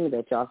beautiful thing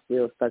that y'all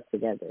still stuck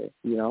together,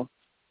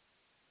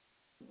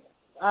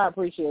 I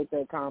appreciate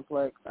that,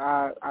 Complex.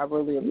 I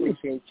really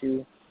appreciate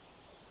you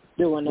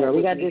doing that. Yeah,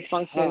 we got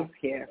dysfunction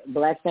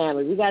Black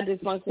family. We got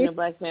dysfunction in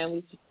Black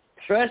families.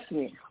 Trust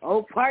me.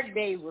 Old Park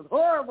Days was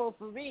horrible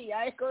for me.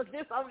 I'm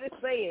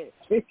just saying.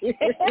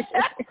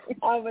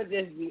 I'm going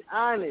to just be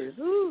honest.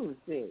 Ooh,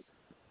 shit.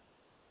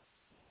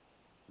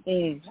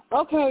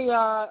 Okay,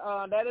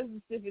 y'all. That is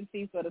the sipping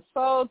tea for the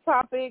soul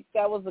topic.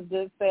 That was a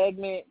good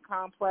segment,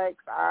 complex.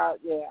 I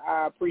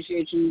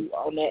appreciate you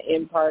on that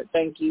end part.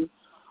 Thank you.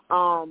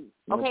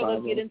 Okay,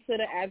 let's get into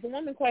the as a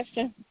woman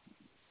question.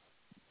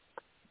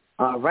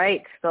 All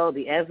right. So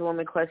the as a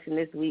woman question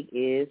this week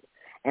is,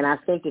 and I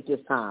sent it this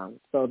time,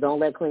 so don't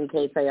let Queen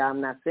K say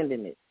I'm not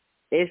sending it.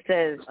 It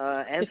says,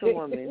 as a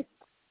woman,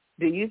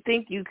 do you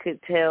think you could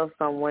tell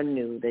someone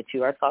new that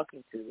you are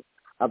talking to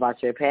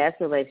about your past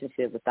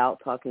relationship without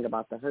talking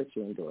about the hurt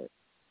you endured?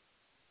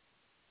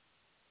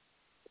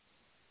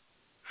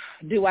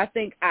 Do I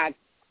think I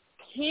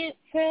can't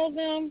tell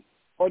them,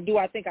 or do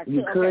I think I could?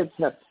 You could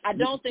tell. I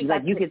don't think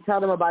you could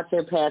tell them about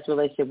your past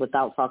relationship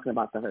without talking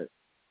about the hurt.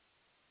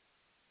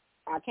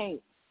 I can't.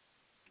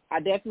 I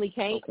definitely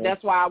can't. Okay.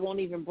 That's why I won't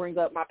even bring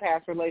up my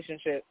past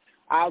relationship.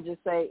 I'll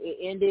just say it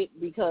ended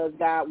because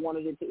God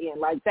wanted it to end.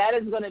 Like, that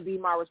is going to be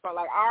my response.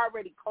 Like, I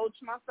already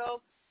coached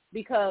myself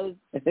because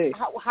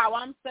how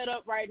I'm set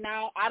up right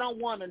now, I don't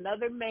want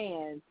another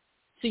man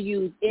to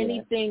use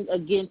anything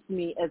against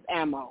me as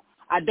ammo.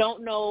 I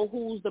don't know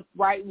who's the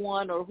right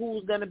one or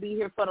who's going to be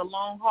here for the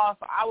long haul,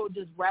 so I would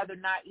just rather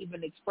not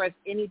even express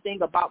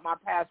anything about my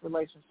past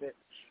relationship,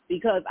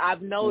 because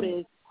I've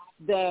noticed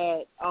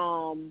that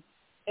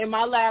in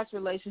my last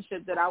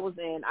relationship that I was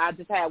in, I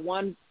just had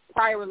one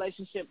prior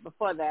relationship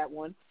before that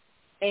one,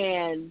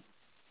 and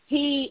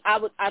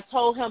I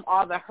told him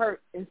all the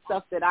hurt and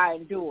stuff that I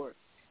endured.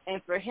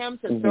 And for him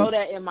to throw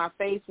that in my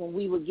face when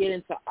we would get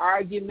into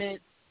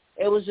arguments,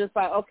 it was just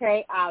like,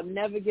 okay, I'll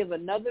never give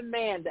another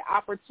man the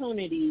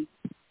opportunity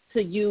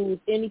to use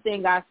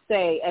anything I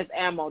say as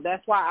ammo.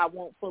 That's why I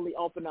won't fully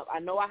open up. I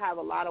know I have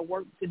a lot of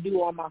work to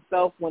do on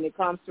myself when it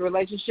comes to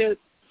relationships,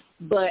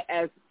 but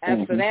as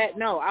for that,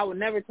 no, I would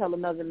never tell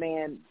another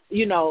man,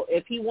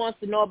 if he wants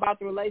to know about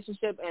the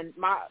relationship, and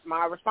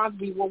my response would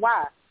be, well,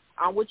 why?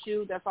 I'm with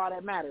you. That's all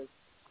that matters.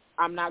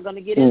 I'm not going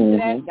to get into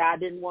that. God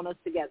didn't want us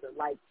together.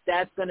 Like,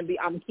 that's going to be,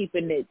 I'm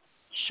keeping it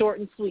short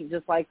and sweet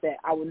just like that.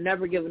 I would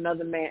never give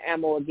another man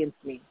ammo against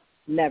me.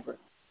 Never.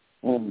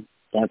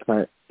 That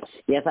part.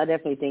 Yes, I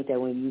definitely think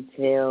that when you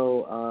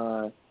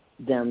tell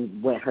them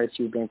what hurts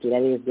you've been through,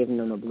 that is giving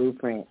them a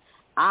blueprint.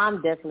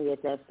 I'm definitely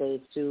at that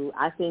stage, too.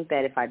 I think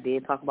that if I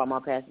did talk about my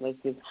past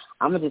relationships,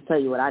 I'm going to just tell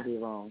you what I did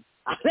wrong.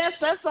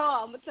 That's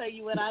all. I'm going to tell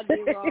you what I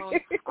did wrong.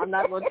 I'm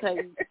not going to tell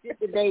you shit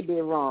that they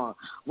did wrong.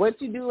 What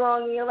you do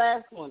wrong in your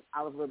last one,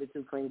 I was a little bit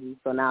too clingy.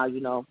 So now,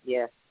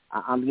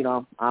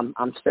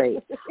 I'm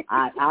straight.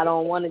 I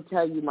don't want to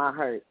tell you my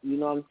hurt. You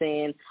know what I'm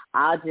saying?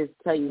 I'll just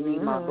tell you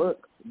read my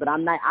book. But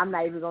I'm not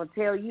even going to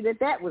tell you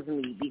that was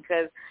me,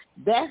 because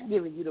that's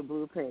giving you the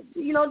blueprint.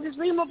 Just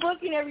read my book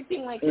and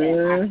everything like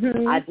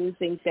that. I do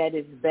think that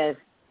it's best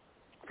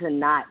to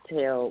not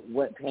tell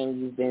what pain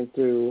you've been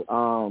through.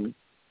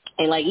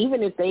 And like,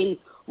 even if they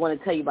want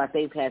to tell you about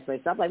their past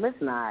relationship, I'm like,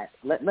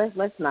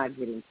 let's not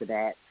get into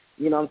that.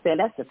 You know what I'm saying?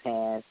 That's the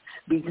past,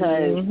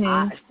 because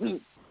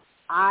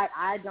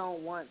I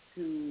don't want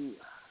to.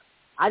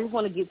 I just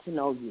want to get to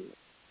know you.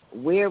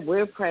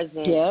 We're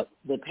present. Yep.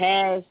 The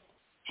past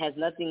has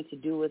nothing to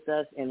do with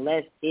us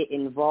unless it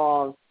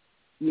involves,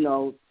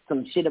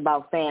 some shit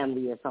about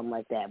family or something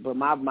like that. But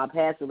my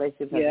past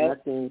relationship has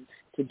nothing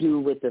to do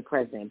with the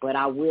present. But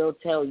I will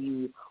tell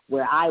you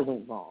where I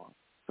went wrong.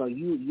 So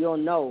you'll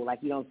know, like,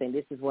 you know what I'm saying,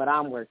 this is what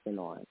I'm working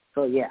on.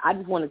 So, yeah, I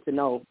just wanted to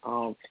know.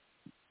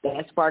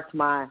 That sparked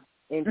my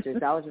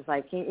interest. I was just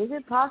like, is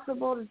it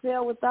possible to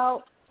tell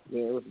without?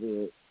 Yeah, it was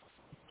weird.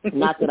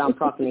 Not that I'm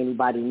talking to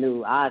anybody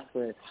new. I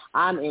swear,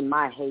 I'm in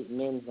my hate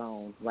men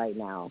zone right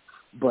now.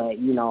 But,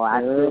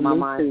 my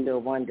mind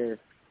still wonders.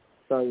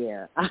 So,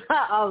 yeah.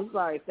 I'm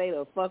sorry. Stay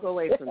the fuck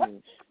away from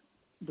me.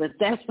 But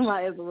that's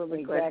my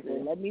woman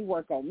question. Let me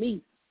work on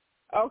me.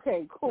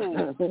 Okay,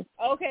 cool.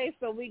 Okay,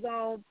 so we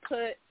going to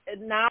put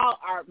now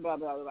our blah,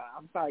 blah, blah.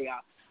 I'm sorry,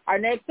 y'all. Our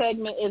next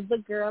segment is The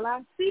Girl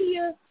I See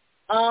Ya.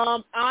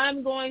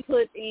 I'm going to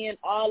put in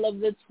all of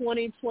the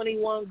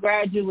 2021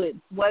 graduates,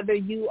 whether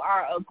you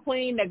are a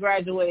queen that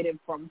graduated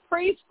from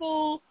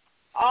preschool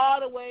all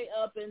the way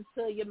up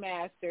until your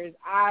master's.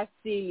 I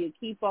see you.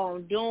 Keep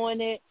on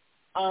doing it.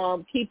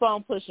 Keep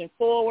on pushing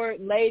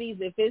forward. Ladies,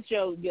 if it's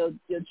your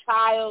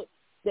child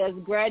that's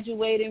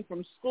graduating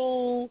from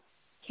school,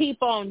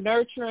 keep on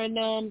nurturing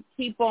them.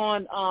 Keep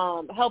on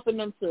helping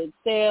them to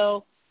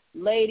excel.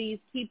 Ladies,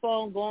 keep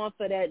on going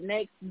for that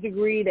next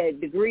degree,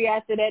 that degree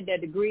after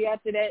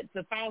that,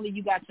 so finally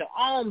you got your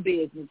own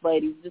business,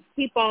 ladies. Just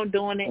keep on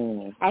doing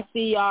it. I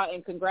see y'all,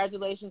 and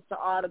congratulations to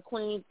all the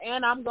queens,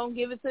 and I'm going to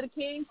give it to the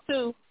kings,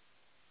 too,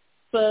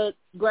 for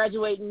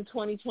graduating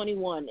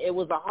 2021. It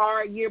was a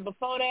hard year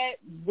before that.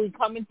 We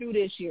coming through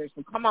this year,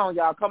 so come on,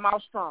 y'all. Come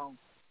out strong.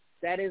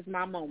 That is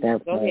my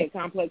moment. Go ahead,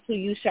 Complex. Who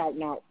you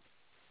shouting out?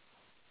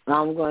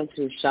 I'm going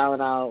to shout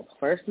out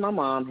first my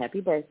mom. Happy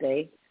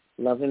birthday.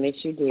 Love and miss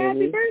you dearly.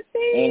 Happy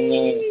birthday. And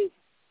then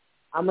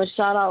I'm going to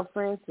shout out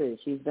Frances.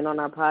 She's been on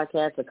our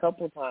podcast a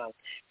couple times.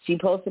 She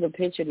posted a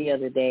picture the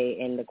other day,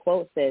 and the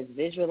quote says,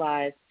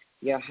 visualize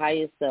your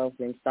highest self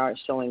and start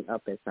showing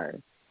up as her.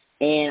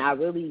 And I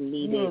really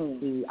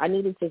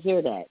needed to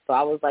hear that. So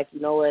I was like, you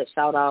know what,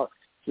 shout out.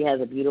 She has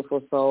a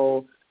beautiful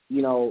soul.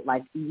 You know,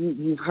 like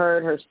you've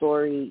heard her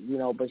story, you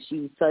know, but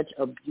she's such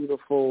a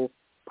beautiful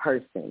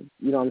person.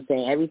 You know what I'm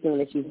saying? Everything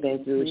that she's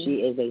been through, she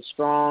is a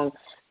strong,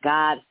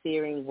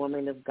 God-fearing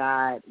woman of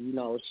God. You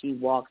know, she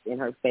walks in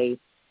her faith.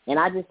 And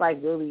I just like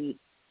really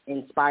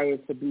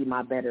inspired to be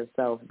my better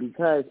self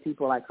because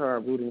people like her are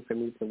rooting for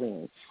me to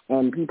win.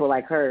 And people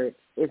like her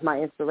is my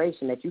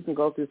inspiration that you can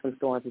go through some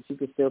storms, but you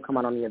can still come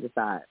out on the other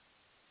side.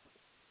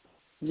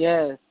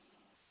 Yes.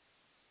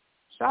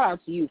 Shout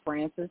out to you,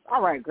 Francis.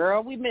 All right,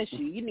 girl, we miss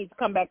you. You need to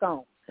come back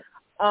on.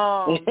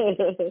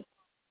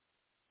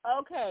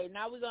 Okay,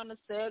 now we're going to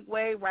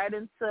segue right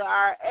into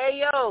our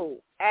Ayo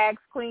Ask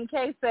Queen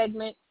K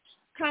segment.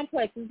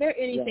 Complex, is there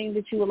anything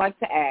that you would like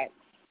to add?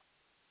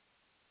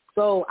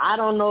 So I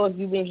don't know if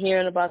you've been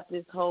hearing about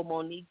this whole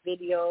Monique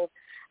video.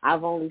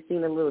 I've only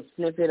seen a little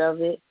snippet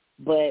of it,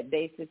 but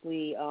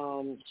basically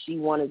she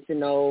wanted to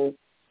know,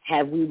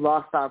 have we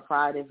lost our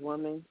pride as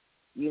women?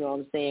 You know what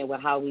I'm saying,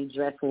 with how we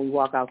dress when we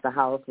walk out the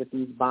house with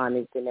these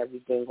bonnets and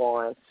everything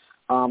on.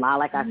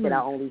 I said,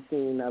 I only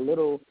seen a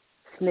little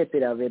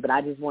snippet of it, but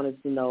I just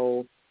wanted to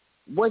know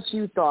what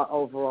you thought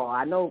overall.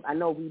 I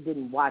know we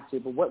didn't watch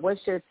it, but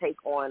what's your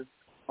take on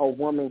a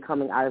woman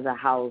coming out of the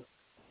house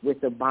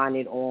with a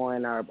bonnet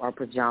on or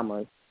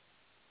pajamas?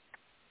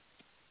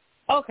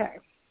 Okay.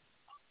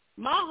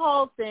 My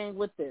whole thing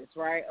with this,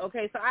 right?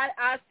 Okay, so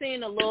I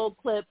seen a little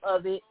clip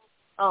of it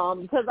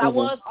because I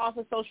was off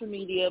of social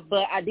media,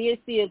 but I did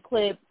see a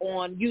clip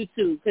on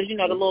YouTube because, you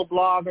know, the little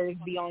bloggers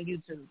be on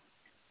YouTube.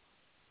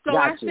 So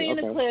I seen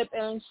the clip,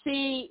 and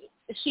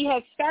she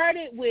had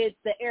started with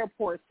the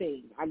airport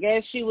thing. I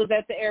guess she was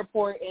at the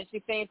airport, and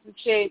she seen some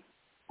chicks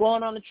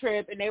going on a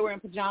trip, and they were in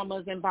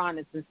pajamas and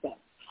bonnets and stuff.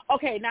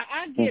 Okay, now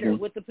I get her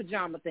with the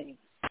pajama thing.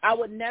 I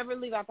would never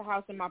leave out the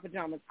house in my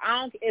pajamas.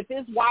 If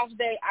it's wash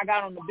day, I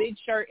got on a big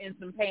shirt and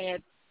some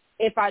pants.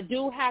 If I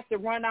do have to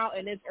run out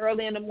and it's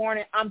early in the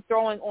morning, I'm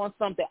throwing on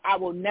something. I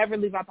will never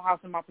leave out the house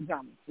in my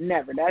pajamas.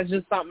 Never. That's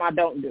just something I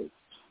don't do.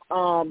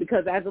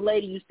 Because as a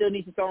lady, you still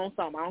need to throw on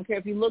something. I don't care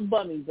if you look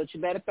bummy, but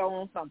you better throw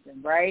on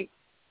something, right?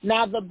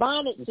 Now, the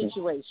bonnet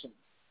situation.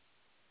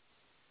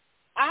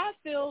 I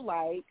feel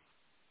like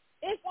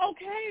it's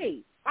okay.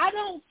 I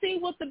don't see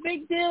what the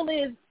big deal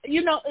is,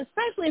 you know,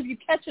 especially if you're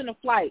catching a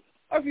flight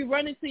or if you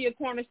run into your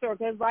corner store,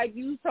 because like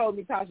you told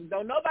me, Tasha,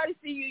 don't nobody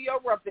see you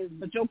your roughest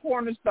but your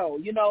corner store,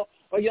 you know,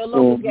 or your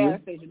local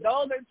gas station.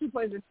 Those are two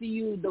places that see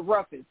you the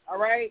roughest, all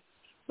right?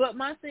 But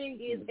my thing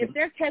is, if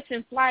they're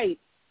catching flight,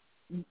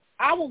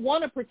 I would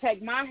want to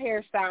protect my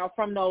hairstyle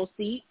from those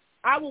seats.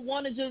 I would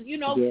want to just, you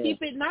know,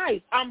 keep it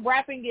nice. I'm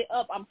wrapping it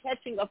up. I'm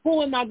catching up.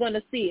 Who am I going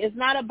to see? It's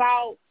not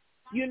about,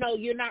 you know,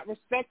 you're not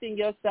respecting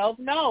yourself.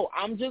 No,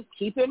 I'm just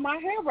keeping my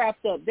hair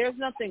wrapped up. There's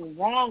nothing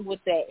wrong with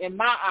that. In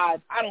my eyes,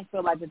 I don't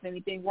feel like there's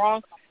anything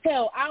wrong.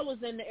 Hell, I was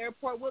in the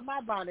airport with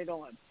my bonnet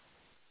on.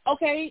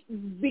 Okay,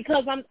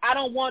 because I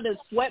don't want to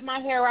sweat my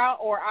hair out,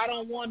 or I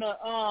don't want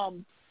to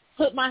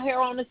put my hair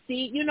on the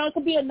seat. You know, it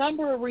could be a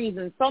number of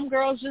reasons. Some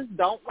girls just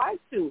don't like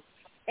to.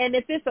 And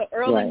if it's an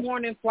early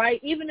morning flight,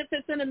 even if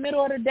it's in the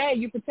middle of the day,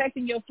 you're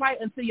protecting your flight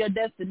until your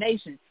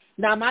destination.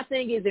 Now, my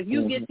thing is, if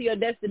you get to your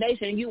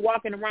destination and you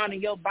walking around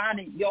in your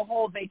bonnet your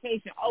whole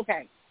vacation,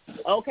 okay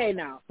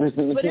now. But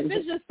if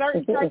it's just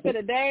certain parts of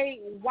the day,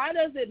 why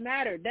does it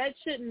matter? That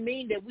shouldn't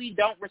mean that we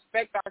don't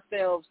respect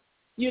ourselves,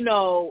 you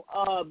know,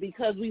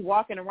 because we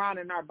walking around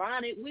in our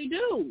bonnet. We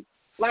do.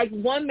 Like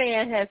one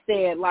man has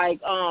said, like,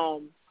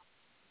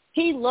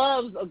 he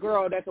loves a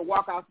girl that can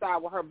walk outside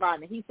with her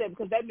bonnet. He said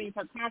because that means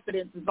her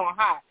confidence is on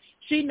high.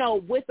 She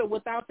know with or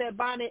without that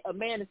bonnet, a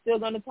man is still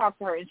going to talk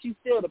to her, and she's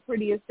still the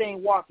prettiest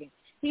thing walking.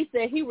 He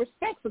said he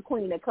respects a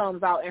queen that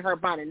comes out in her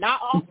bonnet.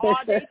 Not all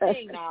day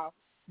thing now,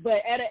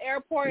 but at an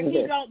airport,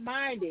 he don't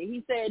mind it.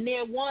 He said, and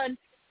then one,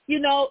 you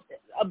know,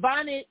 a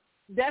bonnet,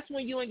 that's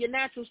when you in your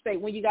natural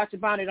state, when you got your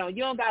bonnet on.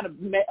 You don't got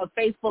a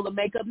face full of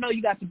makeup. No,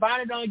 you got your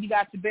bonnet on, you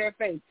got your bare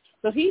face.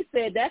 So he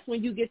said that's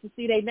when you get to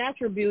see their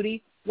natural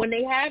beauty, when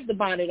they have the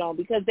bonnet on,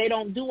 because they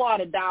don't do all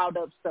the dialed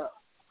up stuff.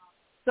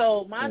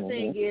 So my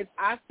thing is,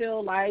 I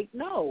feel like,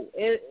 no,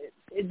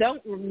 it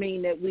don't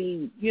mean that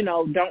we, you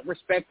know, don't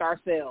respect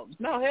ourselves.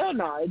 No, hell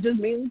no. It just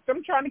means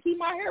I'm trying to keep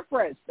my hair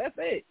fresh. That's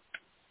it.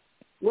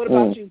 What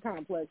about you,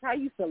 Complex? How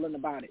you feeling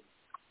about it?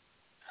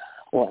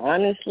 Well,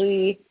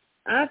 honestly,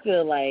 I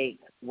feel like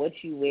what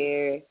you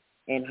wear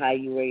and how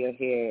you wear your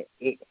hair,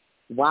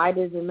 why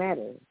does it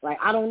matter? Like,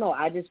 I don't know.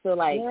 I just feel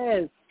like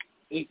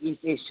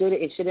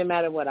it shouldn't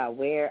matter what I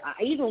wear.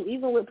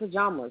 Even with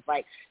pajamas,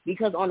 like,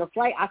 because on the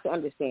flight I can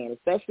understand,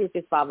 especially if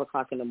it's 5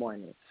 o'clock in the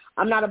morning.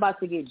 I'm not about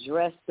to get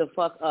dressed the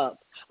fuck up.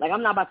 Like,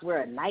 I'm not about to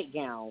wear a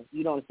nightgown.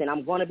 You know what I'm saying?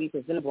 I'm going to be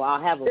presentable.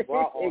 I'll have a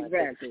bra on.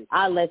 Exactly.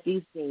 I let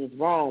these things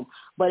roam.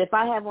 But if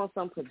I have on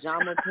some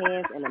pajama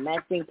pants and a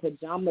matching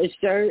pajama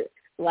shirt,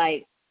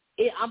 like,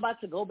 I'm about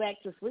to go back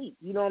to sleep.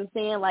 You know what I'm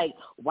saying? Like,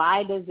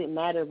 why does it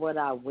matter what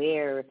I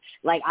wear?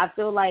 Like, I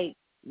feel like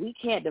we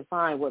can't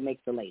define what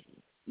makes a lady.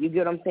 You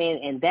get what I'm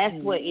saying? And that's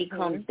what it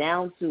comes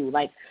down to.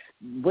 Like,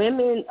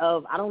 women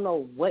of, I don't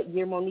know what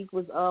year Monique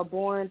was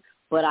born,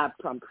 but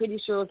I'm pretty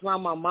sure it's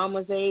around my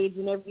mama's age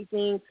and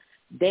everything.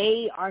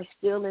 They are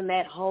still in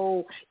that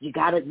whole, you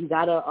gotta be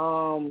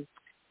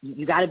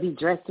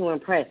dressed to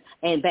impress.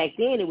 And back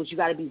then it was you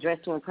gotta be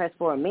dressed to impress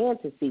for a man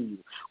to see you.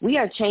 We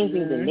are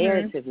changing the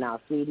narrative now,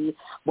 sweetie.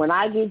 When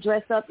I get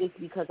dressed up, it's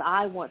because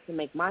I want to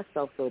make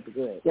myself feel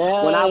good.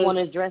 Yes. When I want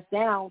to dress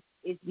down,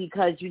 it's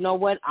because, you know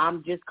what,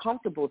 I'm just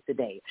comfortable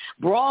today.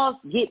 Bras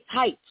get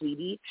tight,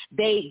 sweetie.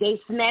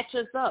 They snatch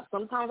us up.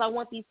 Sometimes I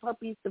want these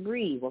puppies to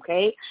breathe,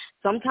 okay?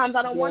 Sometimes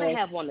I don't want to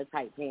have on the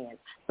tight pants.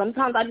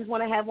 Sometimes I just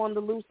want to have on the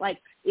loose. Like,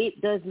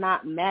 it does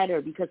not matter,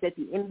 because at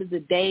the end of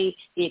the day,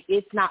 if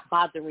it's not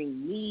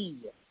bothering me,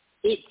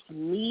 it's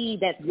me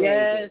that's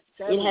yes,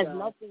 it has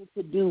nothing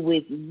to do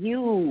with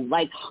you.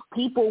 Like,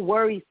 people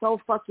worry so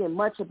fucking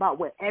much about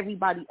what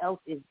everybody else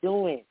is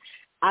doing.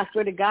 I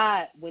swear to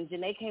God, when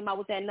Janae came out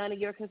with that None of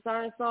Your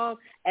Concern song,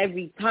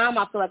 every time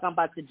I feel like I'm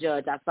about to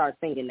judge, I start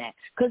singing that.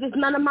 Because it's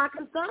none of my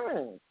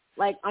concern.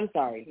 Like, I'm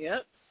sorry.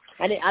 Yep.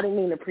 I didn't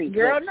mean to preach.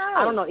 Girl, no.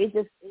 I don't know. It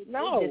just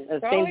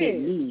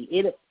offended me.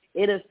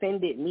 It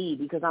offended me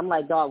because I'm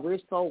like, dog, we're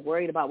so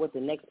worried about what the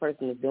next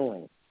person is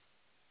doing.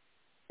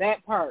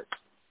 That part.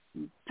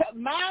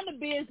 Mind the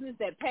business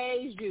that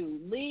pays you.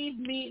 Leave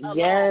me alone.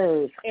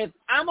 Yes. If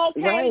I'm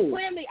okay,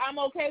 clearly I'm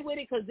okay with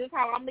it, because this is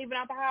how I'm leaving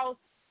out the house.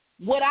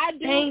 What I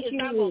do is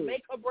not going to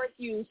make or break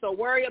you, so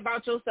worry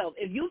about yourself.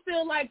 If you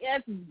feel like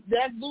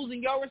that's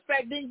losing your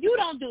respect, then you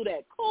don't do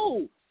that.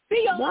 Cool.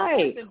 Be your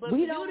own person, but for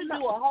you to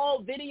do a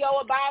whole video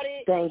about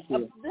it, thank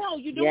you. No,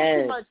 you're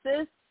doing too much,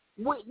 sis.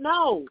 We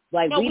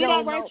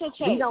don't write your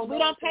checks. We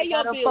don't pay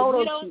your bills.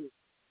 We don't.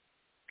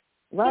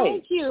 Right.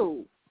 Thank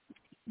you.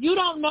 You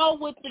don't know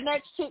what the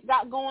next chick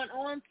got going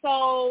on,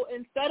 so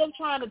instead of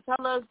trying to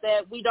tell us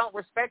that we don't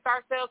respect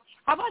ourselves,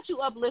 how about you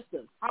uplift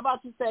us? How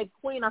about you say,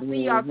 Queen, I see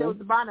you out there with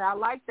the bonnet. I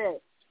like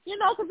that. You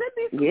know, because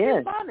it be some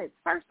cute bonnets,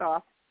 first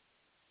off.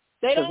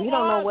 They don't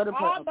know what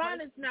all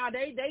bonnets now.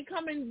 They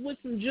come in with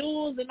some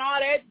jewels and all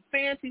that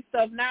fancy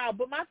stuff now.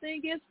 But my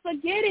thing is,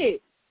 forget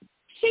it.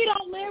 She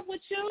don't live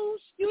with you.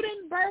 You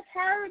didn't birth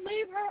her.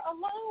 Leave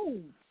her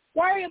alone.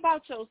 Worry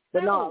about yourself.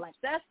 But no,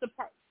 that's the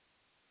part.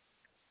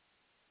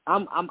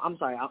 I'm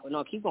sorry.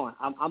 No, keep going.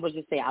 I was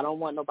just saying, I don't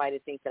want nobody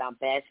to think that I'm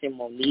bashing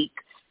Monique.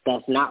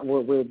 That's not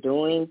what we're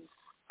doing.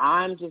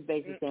 I'm just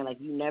basically saying, like,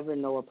 you never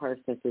know a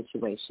person's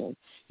situation.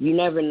 You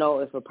never know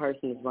if a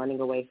person is running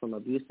away from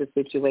abusive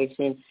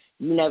situation.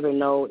 You never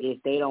know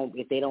if they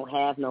don't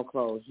have no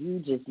clothes. You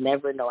just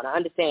never know. And I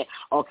understand,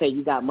 okay,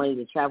 you got money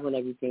to travel and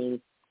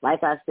everything.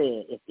 Like I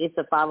said, if it's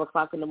at 5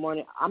 o'clock in the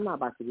morning, I'm not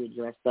about to get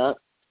dressed up.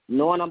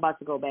 Knowing I'm about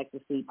to go back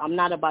to sleep, I'm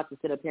not about to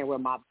sit up here and wear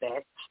my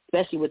best,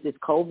 especially with this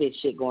COVID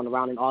shit going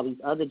around and all these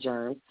other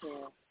germs.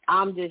 Yeah.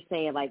 I'm just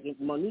saying, like,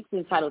 Monique's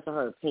entitled to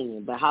her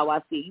opinion, but how I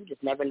see it, you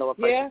just never know a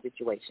person's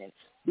situation.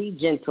 Be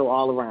gentle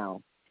all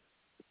around.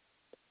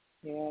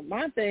 Yeah,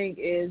 my thing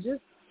is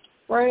just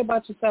worry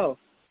about yourself.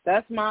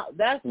 That's where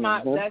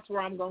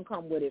I'm gonna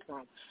come with it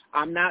from.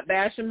 I'm not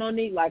bashing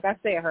Monique. Like I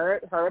said,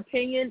 her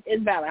opinion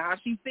is valid. How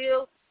she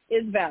feels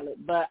is valid,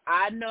 but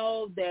I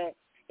know that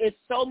it's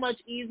so much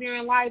easier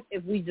in life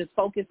if we just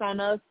focus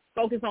on us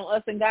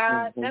and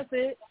God. That's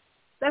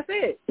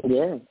it.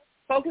 Yeah.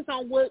 Focus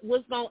on what's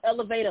going to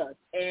elevate us.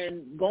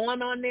 And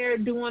going on there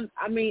doing,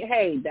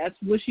 hey, that's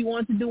what she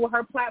wants to do with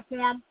her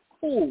platform,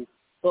 cool.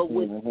 But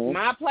with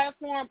my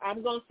platform,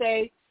 I'm going to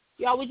say,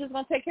 y'all, we just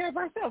going to take care of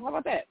ourselves. How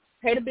about that?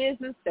 Pay the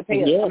business that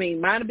pay us.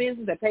 Mind the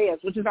business that pay us,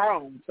 which is our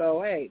own.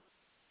 So, hey,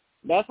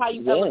 that's how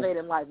you elevate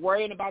in life,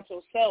 worrying about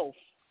yourself.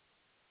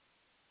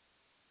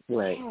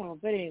 Right. Oh,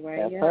 but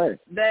anyway,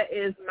 that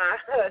is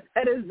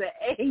the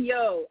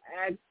Ayo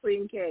Ask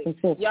Queen K.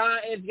 Y'all,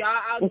 if y'all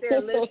out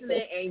there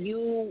listening and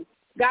you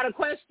got a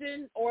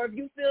question, or if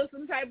you feel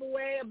some type of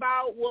way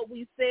about what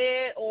we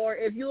said, or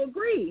if you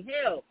agree,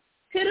 hell,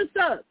 hit us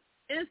up.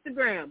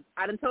 Instagram.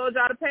 I done told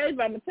y'all the page,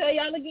 but I'm gonna tell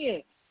y'all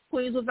again.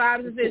 Queens with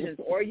Vibes and Visions.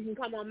 Or you can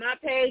come on my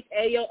page,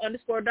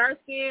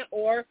 Ayo_darkskin,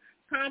 or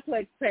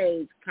Complex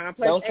page.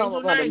 Complex Don't Angel come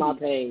up under my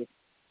page.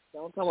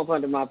 Don't come up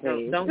under my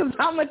page. Don't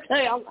I'm gonna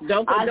tell you.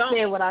 I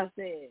said what I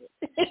said.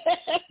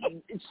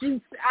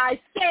 I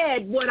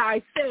said what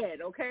I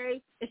said.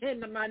 Okay,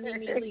 in my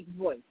Nene Leak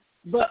voice.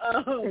 But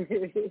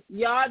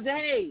y'all,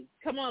 hey,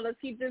 come on, let's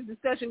keep this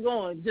discussion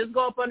going. Just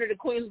go up under the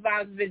Queen's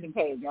Vibes Vision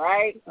page, all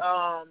right?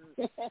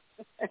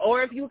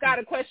 Or if you got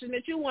a question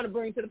that you want to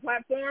bring to the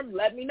platform,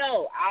 let me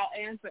know. I'll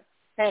answer.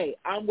 Hey,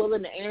 I'm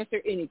willing to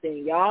answer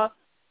anything, y'all.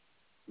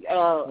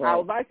 I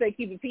would like to say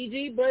keep it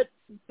PG, but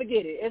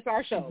forget it. It's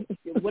our show.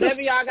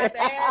 Whatever y'all got to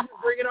ask,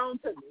 bring it on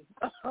to me.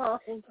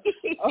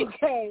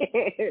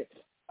 Okay.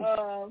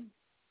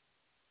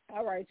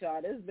 All right,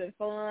 y'all. This has been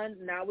fun.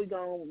 Now we're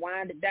gonna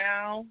wind it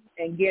down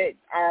and get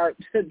our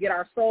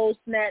soul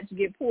snatched,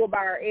 get pulled by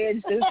our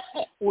edges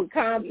with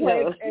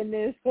Complex and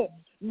this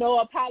no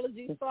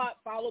apology thought,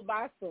 followed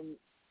by some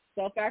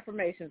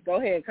self-affirmations. Go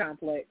ahead,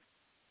 Complex.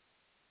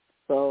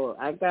 So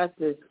I got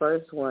this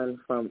first one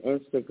from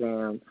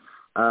Instagram.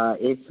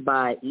 It's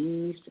by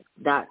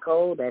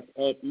eaves.co. That's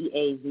at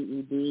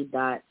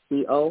eazed.co.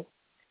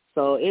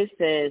 So it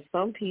says,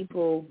 some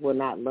people will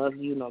not love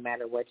you no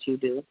matter what you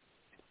do.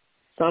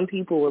 Some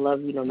people will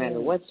love you no matter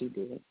what you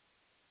do.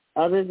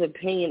 Others'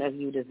 opinion of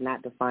you does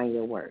not define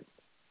your worth.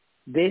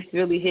 This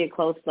really hit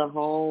close to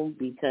home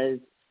because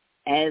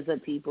as a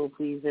people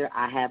pleaser,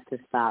 I have to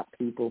stop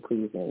people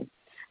pleasing.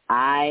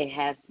 I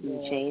have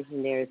to change the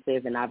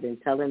narrative, and I've been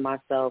telling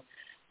myself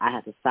I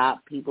have to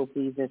stop people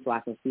pleasing so I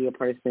can see a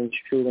person's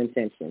true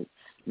intentions.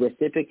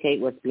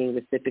 Reciprocate what's being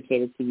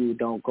reciprocated to you.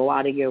 Don't go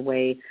out of your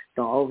way.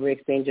 Don't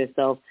overextend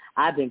yourself.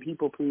 I've been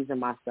people pleasing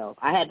myself.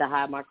 I had to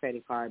hide my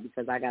credit card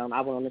because I went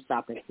on the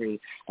shopping spree,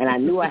 and I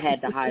knew I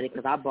had to hide it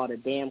because I bought a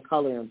damn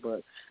coloring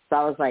book. So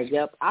I was like,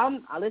 "Yep,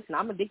 I'm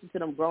addicted to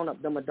them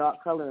them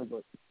adult coloring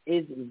books.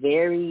 It's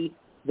very,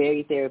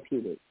 very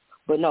therapeutic."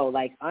 But no,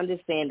 like,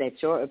 understand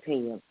that your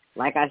opinion,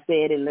 like I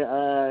said in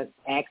the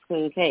Ask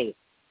Queen K,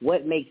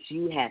 what makes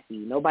you happy?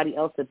 Nobody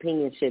else's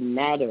opinion should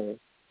matter.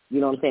 You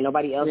know what I'm saying?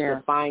 Nobody else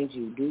defines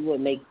you. Do what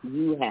makes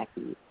you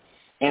happy.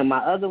 And my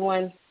other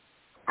one,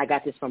 I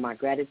got this from my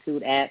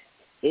gratitude app.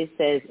 It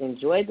says,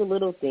 enjoy the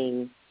little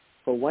things,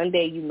 for one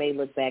day you may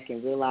look back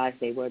and realize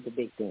they were the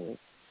big things.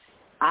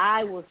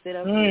 I will sit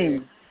up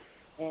here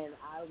and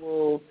I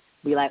will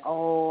be like,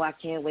 oh, I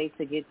can't wait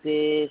to get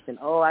this, and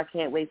oh, I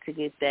can't wait to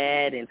get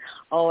that, and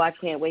oh, I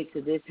can't wait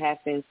till this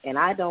happens. And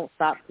I don't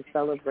stop to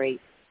celebrate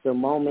the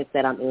moments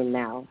that I'm in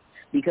now.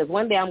 Because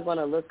one day I'm going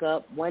to look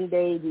up, one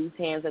day these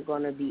hands are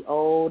going to be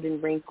old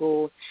and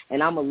wrinkled,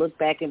 and I'm going to look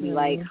back and be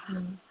like,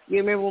 you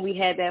remember when we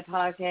had that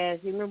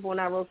podcast? You remember when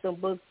I wrote some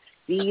books?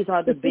 These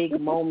are the big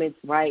moments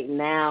right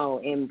now.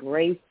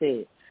 Embrace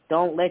it.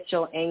 Don't let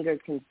your anger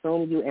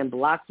consume you and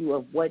block you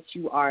of what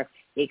you are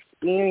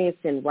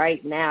experiencing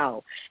right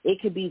now.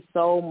 It could be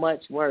so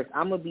much worse.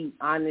 I'm going to be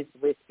honest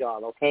with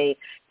y'all, okay?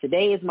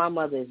 Today is my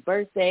mother's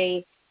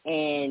birthday,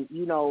 and,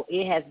 you know,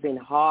 it has been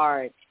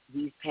hard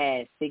these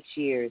past 6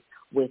 years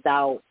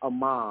without a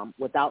mom,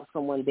 without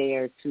someone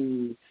there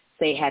to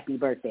say happy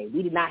birthday.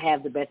 We did not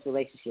have the best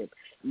relationship.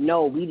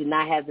 No, we did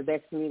not have the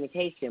best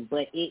communication,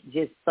 but it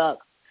just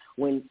sucks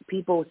when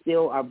people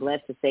still are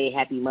blessed to say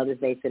happy Mother's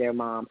Day to their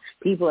mom.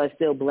 People are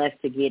still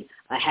blessed to get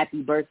a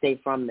happy birthday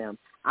from them.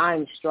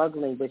 I'm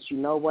struggling, but you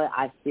know what?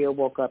 I still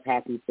woke up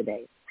happy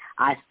today.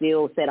 I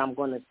still said I'm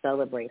going to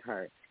celebrate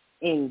her.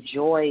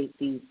 Enjoy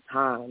these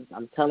times.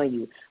 I'm telling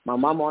you, my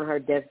mom on her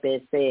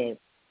deathbed said,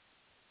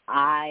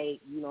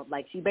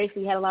 she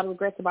basically had a lot of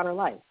regrets about her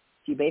life.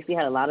 She basically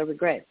had a lot of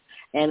regrets.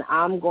 And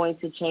I'm going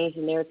to change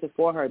the narrative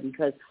for her,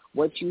 because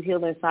what you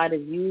heal inside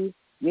of you,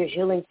 you're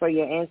healing for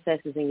your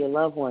ancestors and your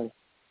loved ones.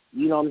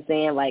 You know what I'm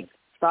saying? Like,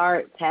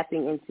 start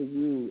tapping into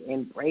you.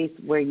 Embrace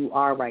where you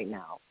are right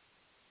now.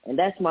 And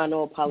that's my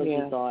no apology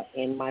thought.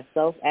 And my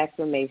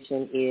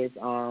self-affirmation is,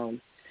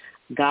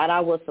 God, I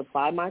will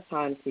supply my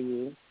time to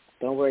you.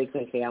 Don't worry,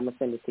 Queen K, I'm going to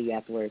send it to you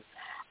afterwards.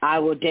 I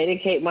will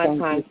dedicate my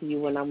time to you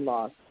when I'm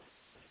lost.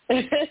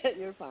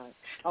 You're fine.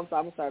 I'm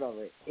going to start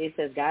over. It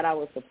says, God, I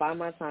will supply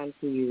my time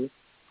to you.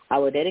 I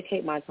will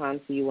dedicate my time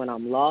to you when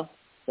I'm lost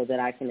so that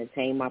I can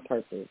attain my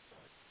purpose.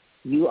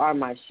 You are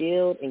my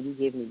shield, and you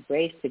give me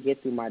grace to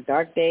get through my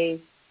dark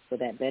days so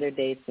that better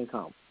days can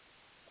come.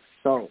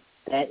 So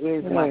that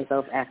is my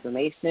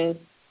self-affirmation.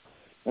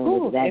 And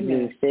with that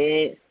being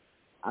said,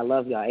 I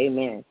love y'all.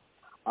 Amen.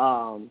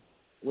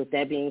 With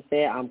that being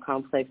said, I'm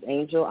Complex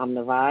Angel. I'm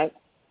the Vibe.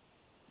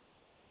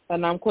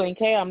 And I'm Queen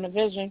K. I'm the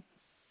Vision.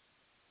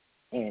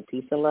 And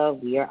peace and love.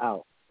 We are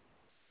out.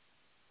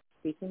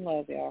 Peace and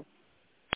love, y'all.